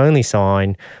fever is the only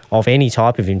sign of any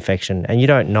type of infection, and you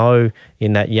don't know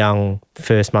in that young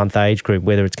first month age group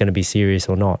whether it's going to be serious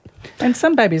or not. And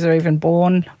some babies are even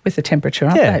born with a temperature,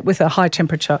 aren't they? With a high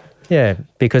temperature. Yeah,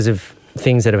 because of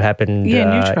things that have happened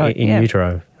in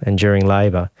utero and during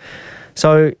labour.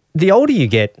 So the older you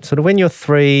get, sort of when you're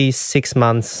 3, 6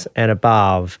 months and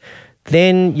above,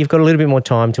 then you've got a little bit more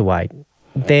time to wait.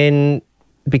 Then,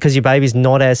 because your baby's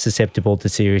not as susceptible to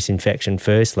serious infection,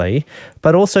 firstly,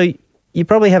 but also you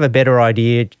probably have a better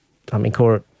idea,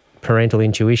 call it parental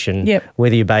intuition,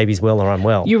 whether your baby's well or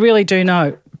unwell. You really do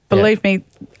know. Believe me,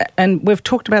 and we've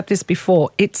talked about this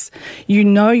before, it's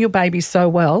your baby so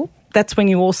well, that's when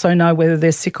you also know whether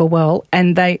they're sick or well,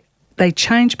 and they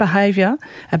change behaviour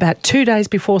about 2 days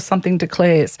before something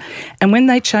declares. And when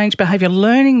they change behaviour,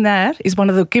 learning that is one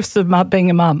of the gifts of being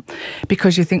a mum,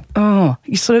 because you think,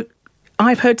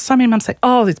 I've heard so many mums say,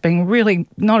 it's been really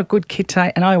not a good kid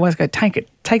today, and I always go, take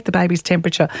the baby's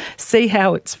temperature, see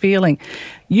how it's feeling.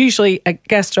 Usually a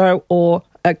gastro or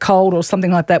a cold or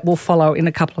something like that will follow in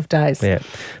a couple of days. Yeah.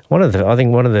 I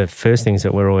think one of the first things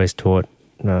that we're always taught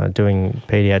doing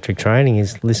paediatric training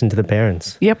is listen to the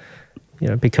parents. Yep.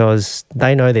 Because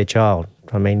they know their child.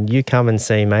 You come and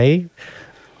see me,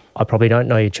 I probably don't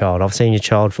know your child. I've seen your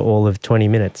child for all of 20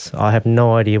 minutes. I have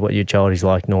no idea what your child is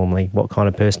like normally, what kind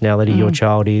of personality your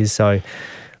child is. So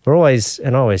I always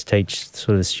teach sort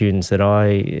of the students that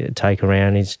I take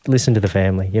around is listen to the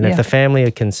family. If the family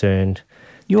are concerned,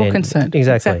 you're concerned.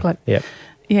 Exactly. Yep.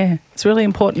 Yeah, it's really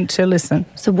important to listen.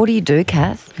 So what do you do,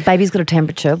 Kath? Baby's got a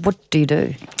temperature. What do you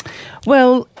do?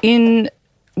 Well,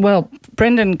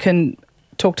 Brendan can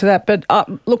talk to that. But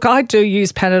look, I do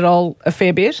use Panadol a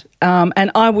fair bit,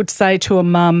 and I would say to a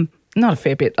mum, not a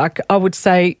fair bit, I would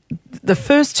say the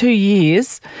first 2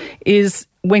 years is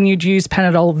when you'd use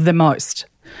Panadol the most,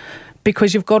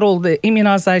 because you've got all the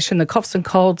immunisation, the coughs and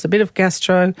colds, a bit of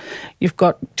gastro, you've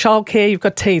got childcare, you've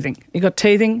got teething. You've got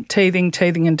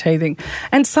teething.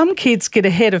 And some kids get a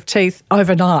head of teeth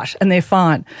overnight and they're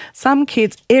fine. Some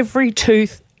kids, every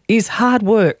tooth is hard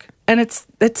work. And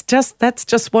that's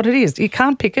just what it is. You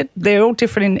can't pick it. They're all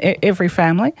different in every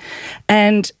family.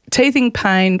 And teething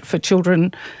pain for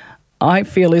children, I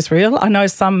feel, is real. I know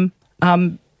some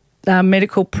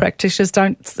medical practitioners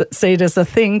don't see it as a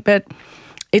thing, but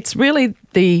it's really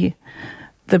the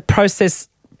process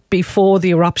before the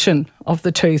eruption of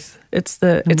the tooth It's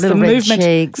the little red movement.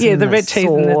 cheeks Yeah, and the the red teeth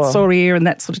and that sore. sore ear and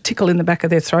that sort of tickle in the back of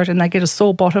their throat, and they get a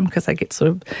sore bottom because they get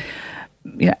sort of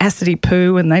acidy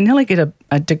poo, and they nearly get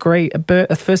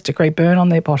a first degree burn on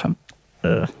their bottom.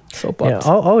 Sore Yeah, bottoms.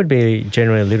 I would be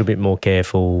generally a little bit more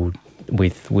careful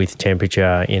with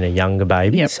temperature in a younger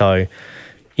baby. Yep. So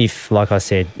if, like I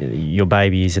said, your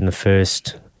baby is in the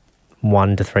first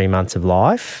 1 to 3 months of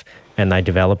life and they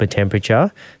develop a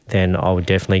temperature, then I would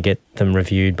definitely get them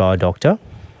reviewed by a doctor.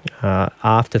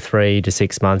 After 3 to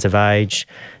 6 months of age,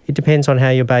 it depends on how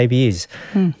your baby is.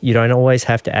 You don't always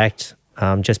have to act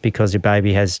just because your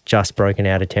baby has just broken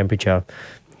out a temperature.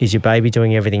 Is your baby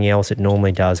doing everything else it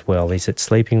normally does well? Is it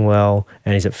sleeping well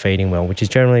and is it feeding well, which is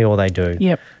generally all they do.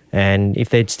 Yep. And if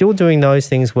they're still doing those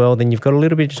things well, then you've got a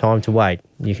little bit of time to wait.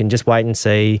 You can just wait and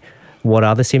see what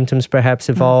other symptoms perhaps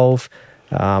evolve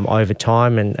over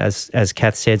time. And as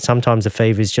Kath said, sometimes the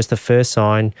fever is just the first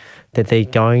sign that they're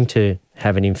going to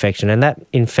have an infection. And that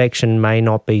infection may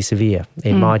not be severe.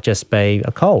 It might just be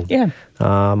a cold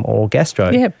or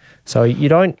gastro. Yeah. So you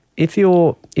don't, if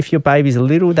your baby's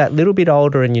that little bit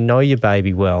older and you know your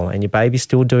baby well and your baby's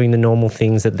still doing the normal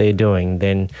things that they're doing,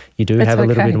 then you do have a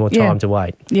little bit more time to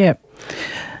wait. Yeah.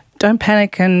 Don't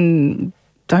panic and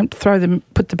don't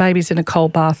put the babies in a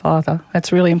cold bath either.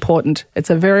 That's really important. It's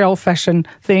a very old-fashioned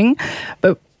thing,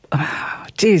 but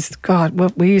geez, God,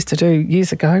 what we used to do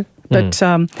years ago. But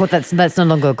That's no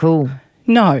longer cool.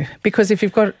 no, because if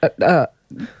you've got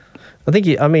I think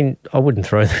I wouldn't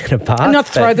throw them in a bath. not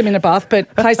throw them in a bath,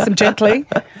 but place them gently,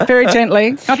 very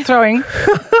gently, not throwing.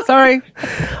 Sorry.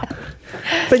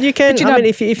 But you can. But you know,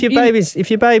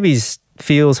 if your baby's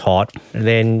feels hot,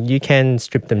 then you can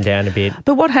strip them down a bit.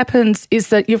 But what happens is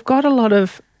that you've got a lot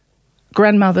of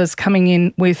grandmothers coming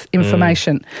in with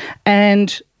information,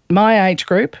 and my age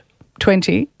group,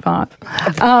 25,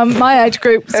 my age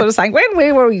group sort of saying, when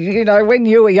we were, when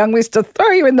you were young, we used to throw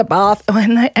you in the bath,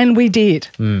 and we did,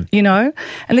 and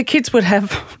the kids would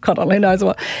have, God only knows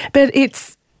what, but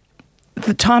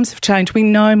the times have changed. We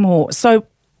know more. So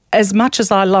as much as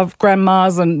I love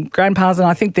grandmas and grandpas, and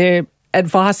I think their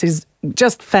advice is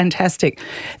just fantastic,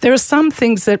 there are some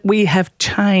things that we have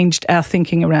changed our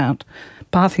thinking around.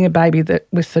 Bathing a baby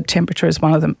with the temperature is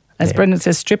one of them. As Brendan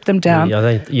says, strip them down.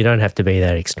 You don't have to be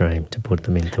that extreme to put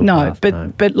them into a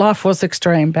bath. But life was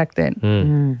extreme back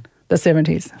then, the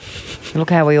 70s. Look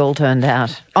how we all turned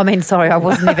out. I mean, sorry, I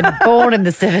wasn't even born in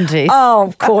the 70s. Oh,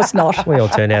 of course not. We all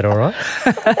turned out all right.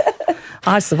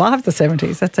 I survived the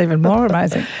 70s. That's even more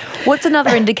amazing. What's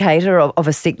another indicator of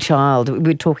a sick child?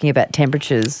 We're talking about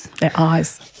temperatures. Their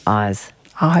eyes. Eyes.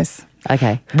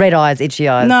 Okay. Red eyes, itchy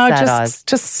eyes, sad eyes.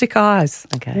 just sick eyes.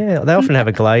 Okay. Yeah, they often have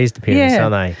a glazed appearance,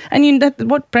 don't they? And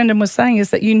what Brendan was saying is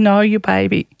that you know your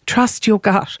baby. Trust your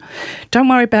gut. Don't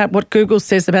worry about what Google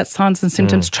says about signs and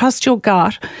symptoms. Trust your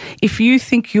gut. If you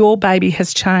think your baby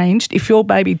has changed, if your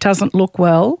baby doesn't look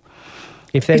well,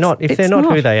 If they're not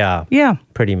who they are,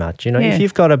 pretty much. If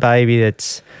you've got a baby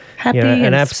that's happy,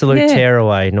 an absolute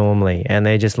tearaway normally, and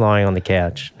they're just lying on the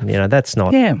couch, that's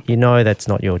not. Yeah. That's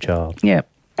not your child. Yeah.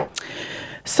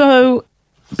 So,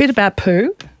 a bit about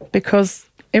poo, because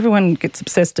everyone gets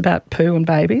obsessed about poo and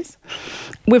babies.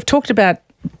 We've talked about...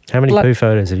 How many poo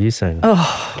photos have you seen?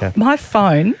 My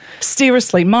phone,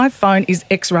 seriously, my phone is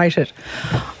X-rated.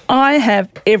 I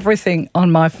have everything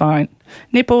on my phone.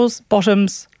 Nipples,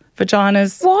 bottoms,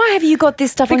 vaginas. Why have you got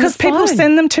this stuff on your phone? Because people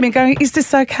send them to me going, is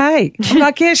this okay? I'm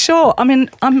like, yeah, sure. I mean,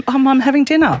 I'm having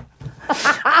dinner.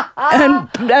 and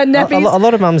nappies. A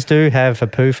lot of mums do have a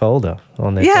poo folder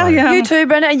on their phone. Yeah. You too,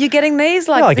 Brenna. Are you getting these?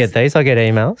 I get these. I get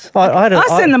emails.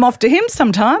 I send them off to him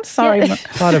sometimes. Sorry. I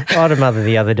had a mother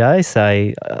the other day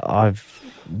say,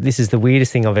 this is the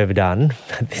weirdest thing I've ever done.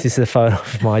 This is the photo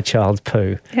of my child's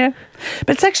poo. Yeah.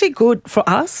 But it's actually good for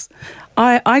us.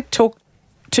 I talk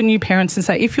to new parents and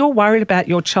say, if you're worried about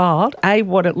your child,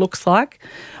 what it looks like,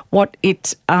 what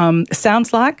it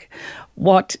sounds like,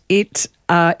 what it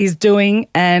is doing,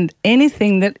 and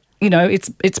anything that,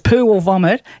 it's poo or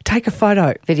vomit, take a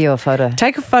photo. Video or photo.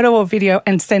 Take a photo or video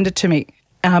and send it to me.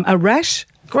 A rash,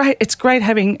 great. It's great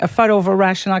having a photo of a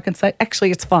rash and I can say,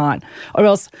 actually, it's fine. Or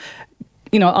else,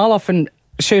 I'll often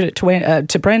shoot it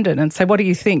to Brendan and say, what do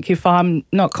you think if I'm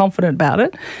not confident about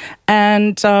it?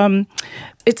 And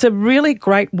it's a really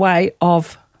great way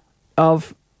of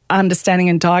understanding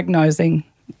and diagnosing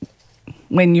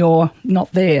when you're not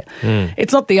there.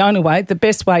 It's not the only way. The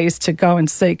best way is to go and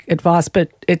seek advice, but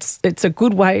it's a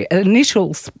good way, an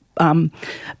initial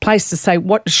place to say,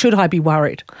 what should I be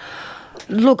worried?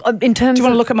 Look, in terms Do you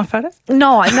want to look at my photos?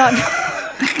 No.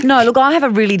 No, look, I have a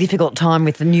really difficult time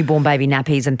with the newborn baby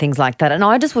nappies and things like that, and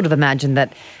I just would have imagined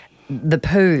that the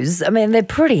poos, I mean, they're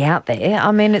pretty out there.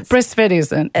 I mean, it's Breastfed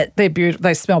isn't. They're beautiful.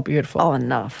 They smell beautiful. oh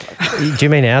enough Do you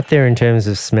mean out there in terms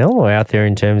of smell or out there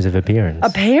in terms of appearance?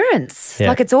 appearance. Yeah.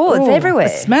 Like it's everywhere.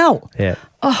 The smell. Yeah.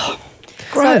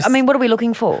 Gross. So, I mean, what are we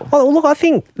looking for? Well, look, I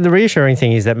think the reassuring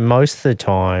thing is that most of the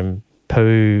time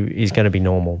poo is going to be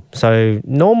normal. So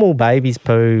normal baby's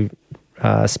poo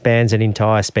spans an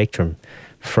entire spectrum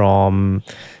from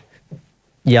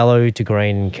yellow to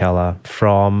green colour,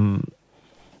 from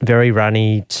very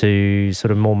runny to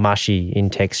sort of more mushy in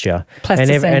texture,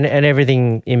 Plasticine. and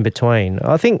everything in between.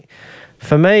 I think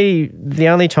for me, the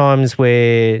only times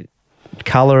where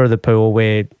colour of the poo or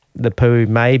where the poo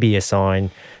may be a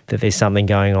sign that there's something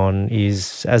going on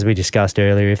is, as we discussed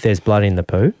earlier, if there's blood in the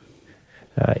poo.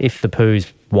 If the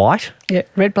poo's white, Yeah,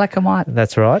 red, black and white.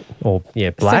 that's right, or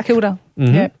black. St Kilda.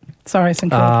 Yeah. Sorry,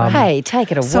 St Kilda. Hey,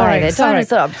 take it away. Sorry, there.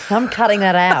 sorry. I'm cutting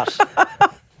that out.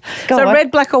 Go So on.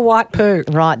 red, black or white poo.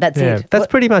 Right, that's Yeah, it. that's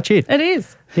pretty much it. It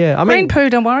is. Yeah, I Green mean, poo,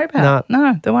 don't worry about it.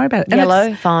 No, don't worry about it. And Yellow,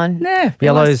 it's- fine. Yeah,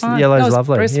 Yellow's fine. yellow's That was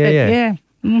lovely. breastfed, Yeah.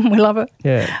 We love it.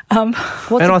 yeah.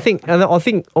 What's And I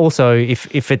think also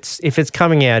if it's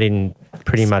coming out in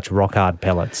pretty much rock hard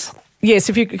pellets. Yes,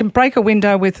 if you can break a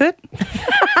window with it.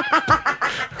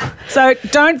 So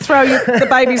don't throw the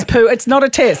baby's poo. It's not a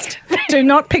test. Do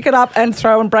not pick it up and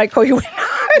throw and break all your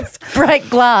windows. break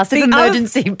glass? It's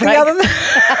emergency break.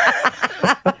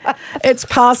 It's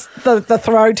past the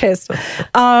throw test.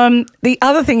 The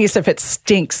other thing is if it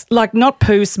stinks, like not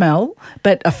poo smell,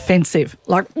 but offensive,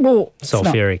 like smell.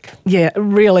 Sulfuric. Yeah,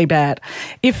 really bad.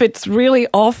 If it's really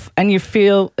off and you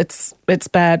feel it's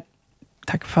bad,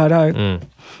 take a photo,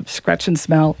 scratch and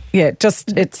smell. Yeah,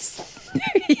 just it's.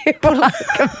 You are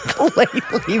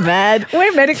completely mad.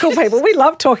 We're medical people. We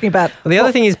love talking about. Well, the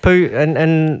other thing is poo,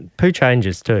 and poo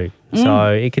changes too. So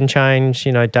it can change,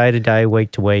 day to day,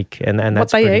 week to week, and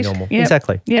that's they pretty eat. normal. Yep.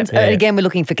 Exactly. Yep. Again, we're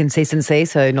looking for consistency,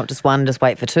 so not just one, just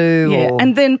wait for two. Yeah, Or,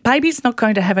 and then baby's not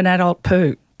going to have an adult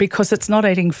poo because it's not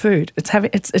eating food.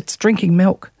 It's drinking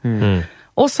milk.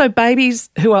 Also, babies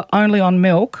who are only on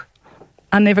milk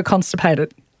are never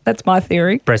constipated. That's my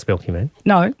theory. Breast milk, you mean?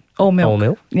 No, all milk. All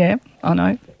milk? Yeah, I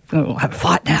know. We'll have a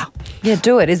fight now. yeah,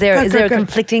 do it. Is there Go, is go, there a go.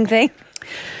 conflicting thing,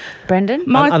 Brendan?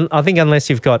 I think unless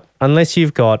you've got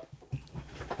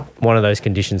one of those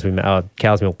conditions,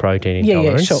 cow's milk protein Yeah,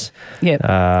 intolerance. sure.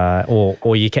 Yeah. Or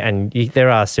there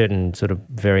are certain sort of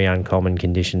very uncommon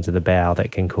conditions of the bowel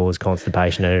that can cause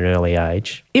constipation at an early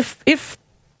age. If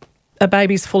a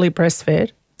baby's fully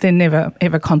breastfed, they're never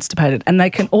ever constipated, and they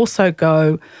can also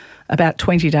go about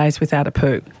 20 days without a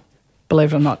poo,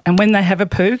 believe it or not. And when they have a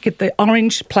poo, get the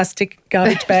orange plastic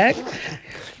garbage bag.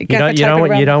 You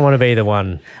don't want to be the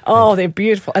one. Oh, they're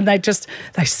beautiful, and they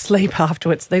sleep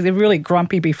afterwards. They're really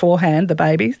grumpy beforehand, the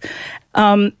babies.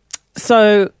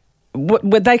 So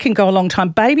they can go a long time.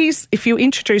 Babies, if you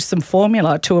introduce some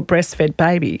formula to a breastfed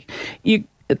baby,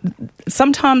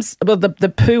 sometimes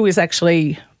the poo is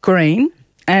actually green.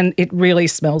 And it really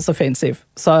smells offensive.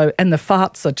 So, and the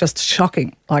farts are just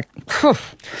shocking. Like,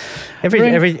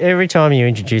 Every time you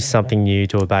introduce something new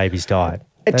to a baby's diet,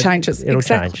 it changes. It'll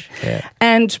exactly. change. Yeah.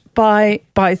 And by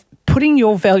putting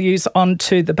your values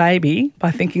onto the baby,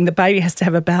 by thinking the baby has to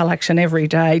have a bowel action every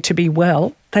day to be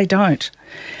well, they don't.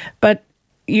 But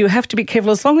you have to be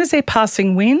careful. As long as they're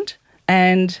passing wind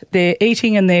and they're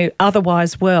eating and they're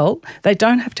otherwise well, they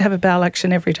don't have to have a bowel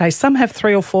action every day. Some have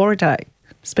 3 or 4 a day,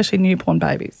 especially newborn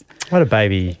babies. I had a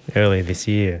baby earlier this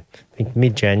year, I think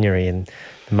mid-January, and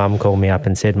the mum called me up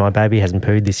and said, my baby hasn't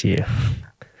pooed this year.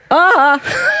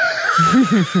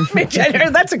 Mid-January,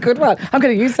 that's a good one. I'm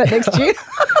going to use that next year.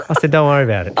 I said, don't worry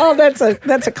about it. Oh, that's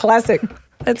a classic.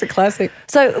 That's a classic.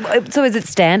 So is it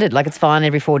standard? Like it's fine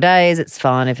every 4 days? It's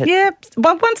fine if it's... Yeah,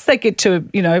 but once they get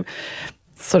to,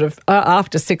 sort of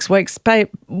after 6 weeks,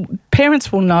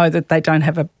 parents will know that they don't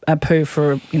have a poo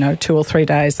for, 2 or 3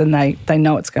 days, and they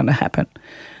know it's going to happen.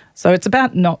 So it's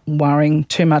about not worrying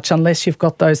too much unless you've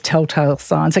got those telltale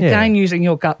signs. Again, using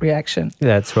your gut reaction.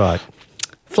 That's right.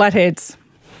 Flatheads.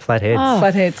 Flatheads. Oh,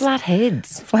 Flatheads.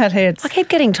 Flatheads. Flatheads. I keep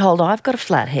getting told I've got a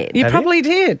flat head. You Have probably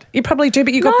did. You probably do,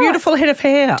 but you've got No, beautiful head of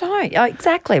hair. Don't. Oh,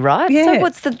 exactly, right? Yeah. So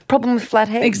what's the problem with flat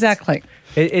heads? Exactly.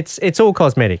 It's all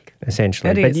cosmetic,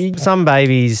 essentially. It But is. some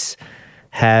babies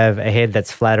have a head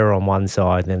that's flatter on one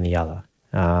side than the other.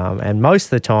 And most of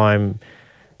the time,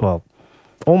 well,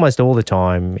 almost all the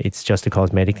time, it's just a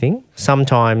cosmetic thing.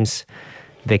 Sometimes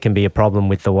there can be a problem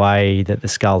with the way that the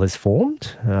skull is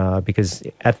formed because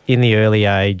in the early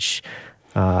age,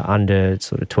 under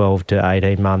sort of 12 to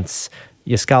 18 months,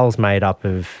 your skull's made up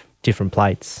of different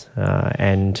plates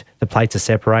and the plates are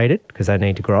separated because they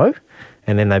need to grow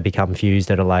and then they become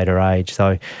fused at a later age.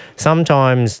 So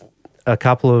sometimes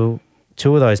two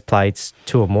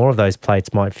or more of those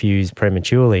plates might fuse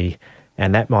prematurely,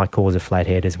 and that might cause a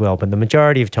flathead as well. But the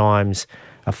majority of times,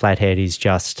 a flathead is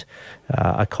just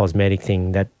a cosmetic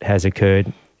thing that has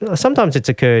occurred. Sometimes it's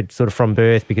occurred sort of from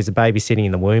birth because the baby's sitting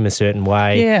in the womb a certain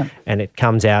way, and it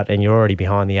comes out and you're already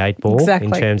behind the 8 ball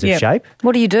in terms of shape.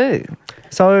 What do you do?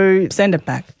 So send it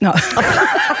back. No.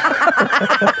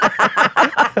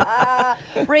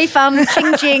 Refund,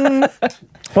 ching ching.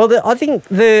 Well, I think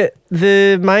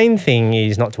the main thing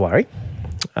is not to worry,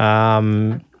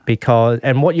 because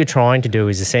what you're trying to do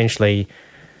is essentially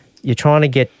you're trying to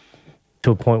get to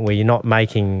a point where you're not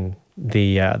making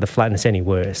the flatness any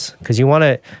worse, because you want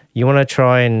to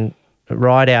try and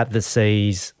ride out the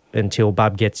seas until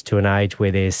bub gets to an age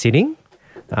where they're sitting,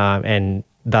 and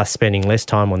thus spending less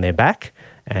time on their back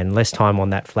and less time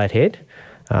on that flat head.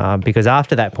 Because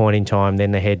after that point in time,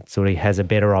 then the head sort of has a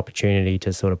better opportunity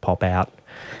to sort of pop out.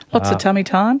 Lots of tummy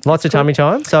time. Lots of tummy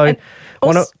time. So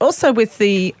also with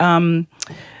the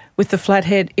flat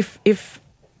head, if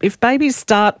babies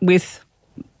start with,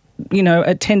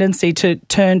 a tendency to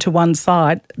turn to one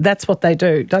side, that's what they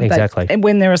do, don't Exactly. they? And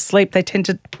when they're asleep, they tend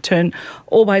to turn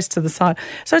always to the side.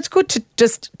 So it's good to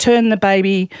just turn the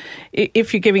baby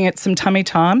if you're giving it some tummy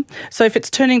time. So if it's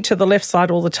turning to the left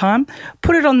side all the time,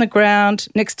 put it on the ground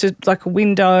next to like a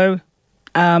window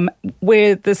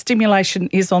where the stimulation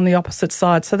is on the opposite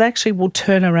side. So they actually will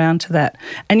turn around to that.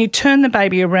 And you turn the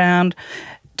baby around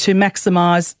to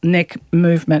maximise neck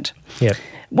movement. Yep.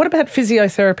 What about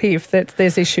physiotherapy if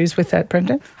there's issues with that,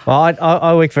 Brendan? Well,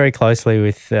 I work very closely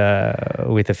with a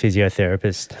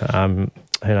physiotherapist.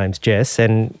 Her name's Jess,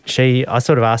 and I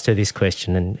sort of asked her this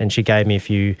question, and she gave me a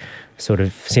few sort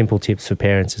of simple tips for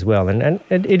parents as well. And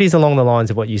it is along the lines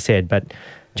of what you said, but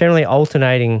generally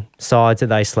alternating sides that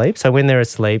they sleep. So when they're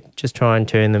asleep, just try and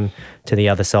turn them to the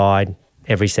other side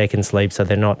every second sleep so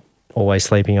they're not always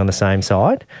sleeping on the same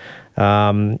side.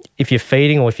 If you're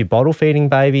feeding or if you're bottle feeding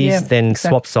babies, then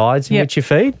swap sides in which you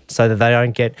feed so that they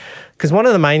don't get... Because one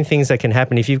of the main things that can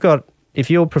happen, if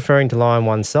you're preferring to lie on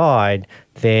one side,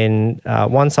 then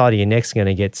one side of your neck's going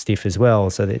to get stiff as well.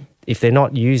 So that if they're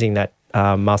not using that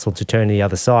muscle to turn to the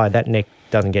other side, that neck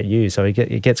doesn't get used, so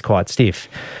it gets quite stiff.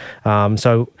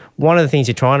 So one of the things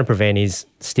you're trying to prevent is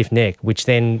stiff neck, which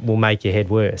then will make your head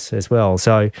worse as well.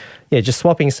 So, just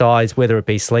swapping sides, whether it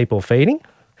be sleep or feeding.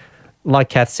 Like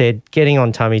Kath said, getting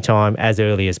on tummy time as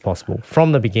early as possible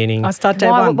from the beginning. I start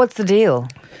day one. What's the deal?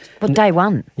 What, day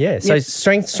one? Yeah, so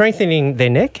strengthening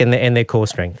their neck and their core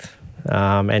strength.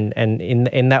 And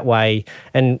in that way,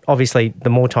 and obviously the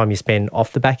more time you spend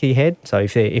off the back of your head, so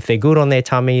if they're good on their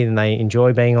tummy and they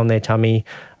enjoy being on their tummy,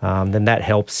 then that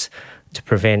helps to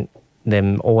prevent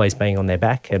them always being on their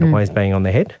back and always being on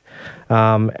their head.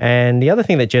 And the other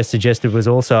thing that Jess suggested was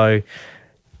also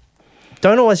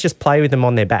don't always just play with them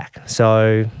on their back.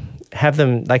 So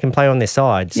they can play on their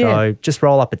side. So just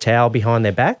roll up a towel behind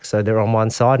their back so they're on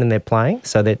one side and they're playing,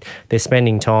 so that they're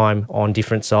spending time on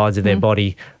different sides of their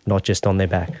body, not just on their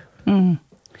back.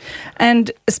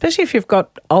 And especially if you've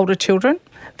got older children,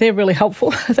 they're really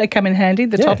helpful. They come in handy,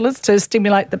 the toddlers, to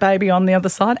stimulate the baby on the other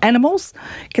side. Animals,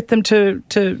 get them to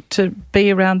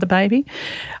be around the baby.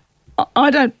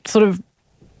 I don't sort of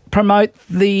promote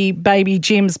the baby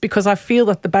gyms because I feel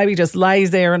that the baby just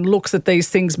lays there and looks at these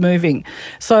things moving.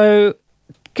 So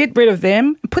get rid of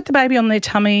them, put the baby on their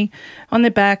tummy, on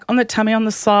their back, on their tummy, on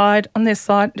the side, on their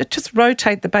side. Just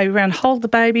rotate the baby around, hold the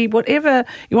baby, whatever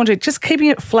you want to. Just keeping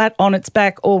it flat on its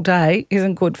back all day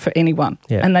isn't good for anyone.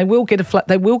 Yeah. And they will get a flat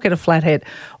head.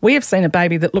 We have seen a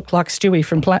baby that looked like Stewie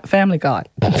from Family Guy.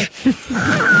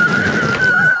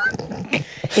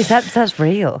 Is that's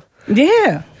real?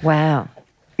 Yeah. Wow.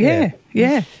 Yeah.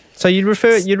 So you'd refer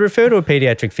to a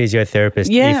paediatric physiotherapist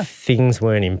if things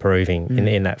weren't improving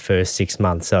in that first 6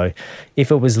 months. So if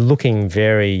it was looking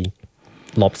very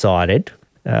lopsided,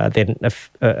 then a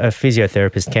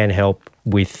physiotherapist can help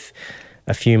with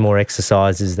a few more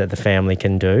exercises that the family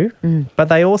can do. But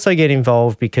they also get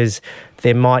involved because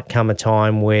there might come a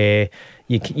time where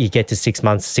you get to 6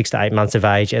 to 8 months of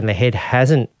age and the head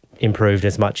hasn't improved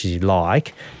as much as you'd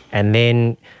like, and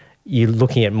then you're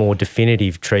looking at more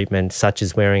definitive treatment, such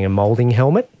as wearing a moulding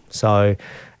helmet. So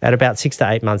at about 6 to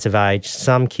 8 months of age,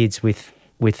 some kids with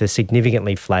a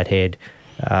significantly flat head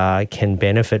can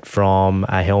benefit from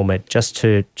a helmet just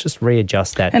to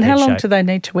readjust that. And how long shape. do they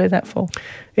need to wear that for?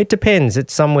 It depends.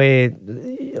 It's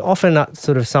often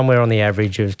sort of somewhere on the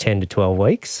average of 10 to 12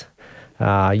 weeks.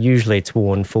 Usually it's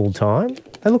worn full time.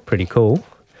 They look pretty cool.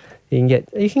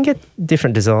 You can get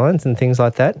different designs and things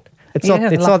like that. It's Yeah,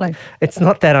 not. It's lovely. not. It's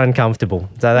not that uncomfortable.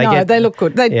 So they look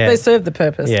good. They serve the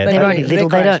purpose. Yeah, They're only little.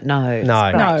 They great. don't know.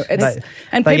 No. No, They-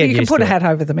 and they people, get you can used put to a it. hat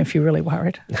over them if you're really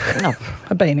worried. No,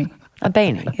 A beanie. a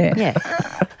beanie. Yeah. Yeah.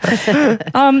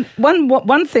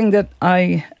 One thing that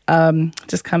I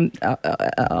just come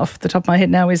off the top of my head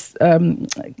now is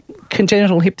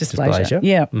congenital hip dysplasia. Dysplasia.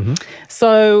 Yeah.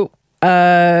 So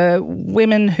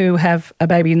women who have a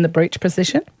baby in the breech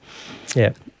position.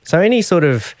 Yeah. So any sort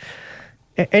of,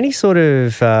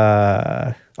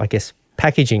 I guess,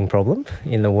 packaging problem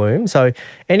in the womb. So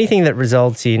anything that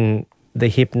results in the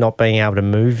hip not being able to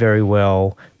move very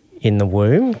well in the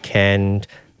womb can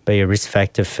be a risk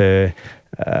factor for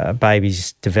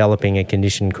babies developing a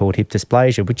condition called hip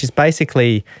dysplasia, which is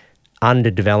basically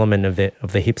underdevelopment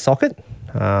of the hip socket.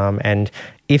 And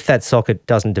if that socket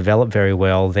doesn't develop very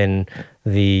well, then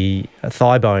the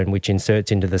thigh bone, which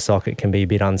inserts into the socket, can be a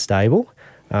bit unstable.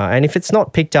 And if it's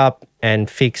not picked up and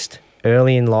fixed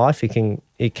early in life,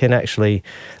 it can actually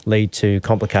lead to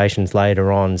complications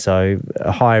later on. So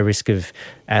a higher risk of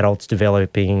adults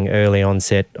developing early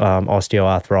onset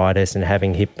osteoarthritis and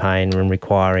having hip pain and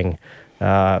requiring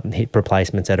hip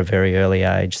replacements at a very early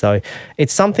age. So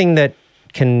it's something that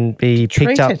can be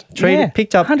picked up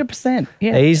 100%.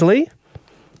 Yeah. easily,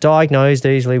 diagnosed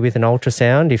easily with an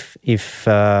ultrasound if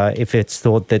it's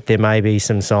thought that there may be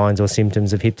some signs or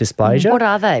symptoms of hip dysplasia. What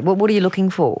are they? What are you looking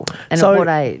for? And So- at what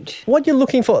age? What you're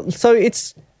looking for, so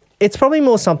it's probably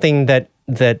more something that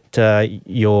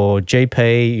your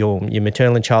GP, your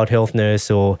maternal and child health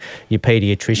nurse, or your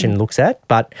paediatrician looks at,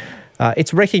 but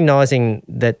it's recognising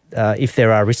that if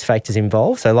there are risk factors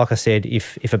involved. So like I said,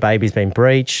 if a baby's been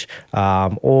breech,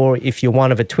 or if you're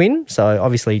one of a twin, so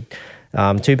obviously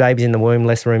two babies in the womb,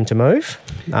 less room to move.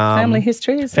 Family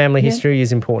history is Family history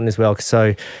is important as well,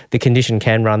 so the condition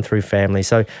can run through family.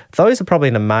 So those are probably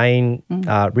the main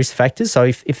risk factors. So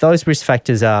if those risk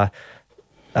factors are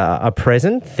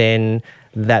present, then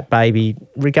that baby,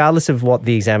 regardless of what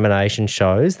the examination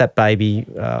shows, that baby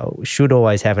should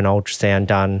always have an ultrasound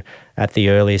done at the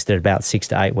earliest at about 6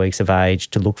 to 8 weeks of age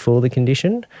to look for the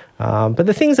condition. But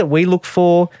the things that we look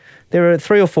for, there are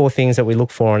 3 or 4 things that we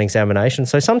look for on examination.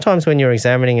 So sometimes when you're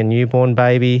examining a newborn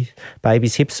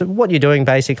baby's hips, what you're doing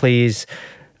basically is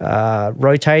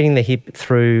rotating the hip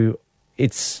through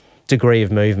its degree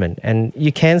of movement. And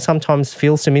you can sometimes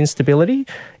feel some instability.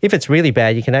 If it's really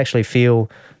bad, you can actually feel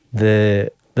the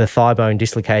thigh bone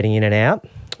dislocating in and out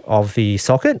of the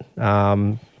socket.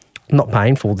 Not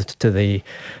painful to the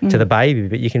baby,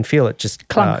 but you can feel it just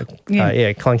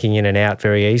clunking in and out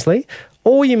very easily.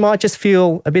 Or you might just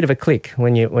feel a bit of a click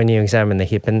when you examine the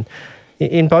hip. And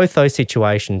in both those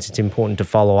situations, it's important to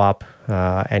follow up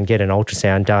and get an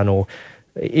ultrasound done. Or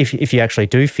if you actually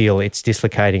do feel it's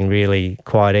dislocating really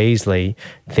quite easily,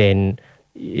 then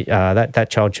that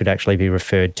child should actually be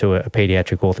referred to a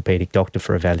paediatric orthopaedic doctor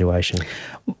for evaluation.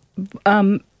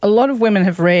 A lot of women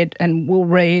have read and will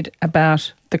read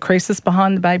about the creases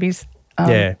behind the baby's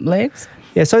legs.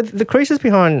 Yeah, so the creases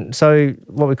behind, so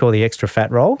what we call the extra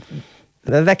fat roll,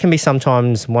 that can be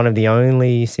sometimes one of the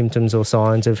only symptoms or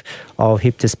signs of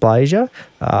hip dysplasia,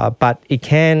 but it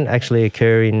can actually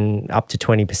occur in up to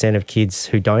 20% of kids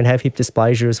who don't have hip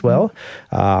dysplasia as well.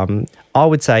 I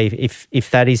would say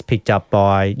if that is picked up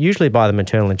usually by the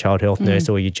maternal and child health nurse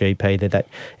or your GP, that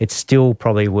it's still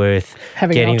probably worth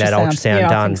getting that ultrasound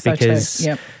done, because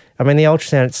I mean, the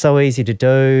ultrasound, it's so easy to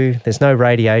do. There's no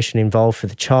radiation involved for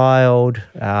the child,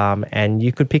 and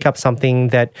you could pick up something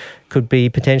that could be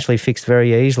potentially fixed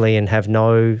very easily and have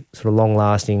no sort of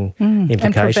long-lasting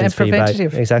implications for your baby.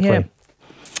 Exactly. Yeah.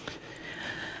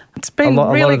 It's been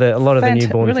a lot of the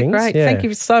newborn really things. Great. Yeah. Thank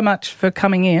you so much for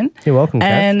coming in. You're welcome, Kath.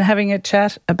 And having a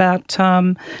chat about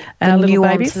our The little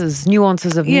babies.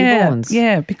 nuances of newborns.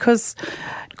 Yeah, because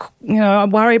I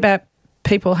worry about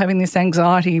people having this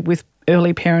anxiety with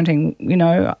early parenting.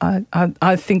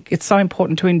 I think it's so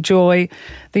important to enjoy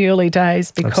the early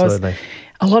days, because Absolutely.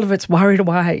 a lot of it's worried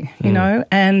away,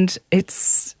 and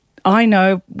I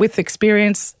know with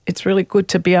experience it's really good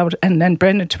to be able to, and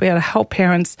Brendan, to be able to help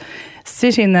parents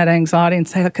sit in that anxiety and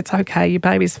say, look, it's okay, your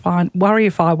baby's fine. Worry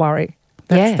if I worry.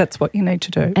 That's what you need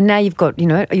to do. And now you've got,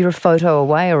 you're a photo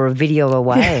away or a video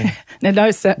away.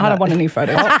 No, sir, I don't want any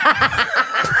photos.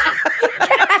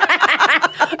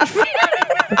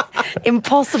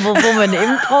 Impossible woman.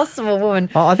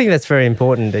 I think that's very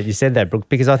important that you said that, Brooke,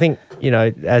 because I think,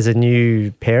 as a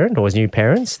new parent or as new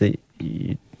parents,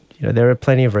 there are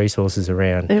plenty of resources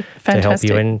around to help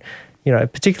you. And,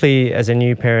 particularly as a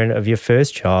new parent of your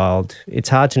first child, it's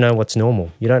hard to know what's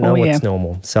normal. You don't know what's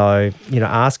normal. So,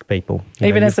 ask people.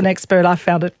 Even as an expert, I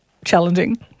found it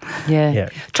challenging. Yeah.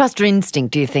 Trust your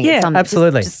instinct, do you think? Yeah,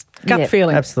 absolutely. Just Gut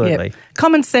feeling. Absolutely. Yeah.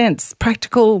 Common sense,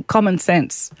 practical common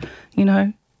sense. You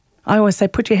know, I always say,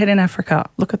 put your head in Africa.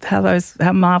 Look at how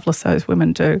marvellous those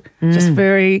women do. Just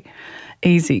very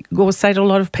easy. I always say to a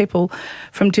lot of people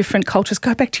from different cultures,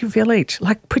 go back to your village.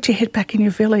 Like, put your head back in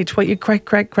your village, what your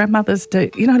great-great-grandmothers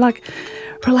do. You know, like,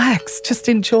 relax, just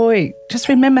enjoy. Just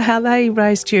remember how they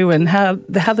raised you and how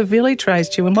the village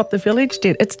raised you and what the village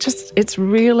did. It's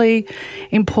really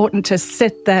important to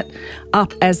set that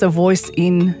up as a voice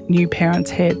in new parents'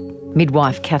 head.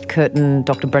 Midwife Kath Curtin,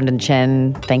 Dr. Brendan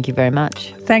Chen, thank you very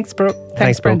much. Thanks, Brooke.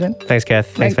 Thanks, Brooke. Brendan. Thanks, Kath.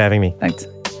 Thanks for having me. Thanks.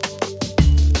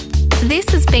 This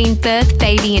has been Birth,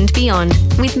 Baby and Beyond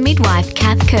with midwife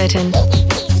Kath Curtin.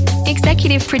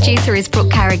 Executive producer is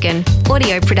Brooke Carrigan.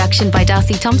 Audio production by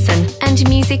Darcy Thompson and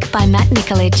music by Matt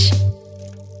Nikolic.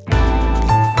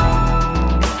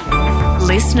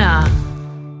 Listener.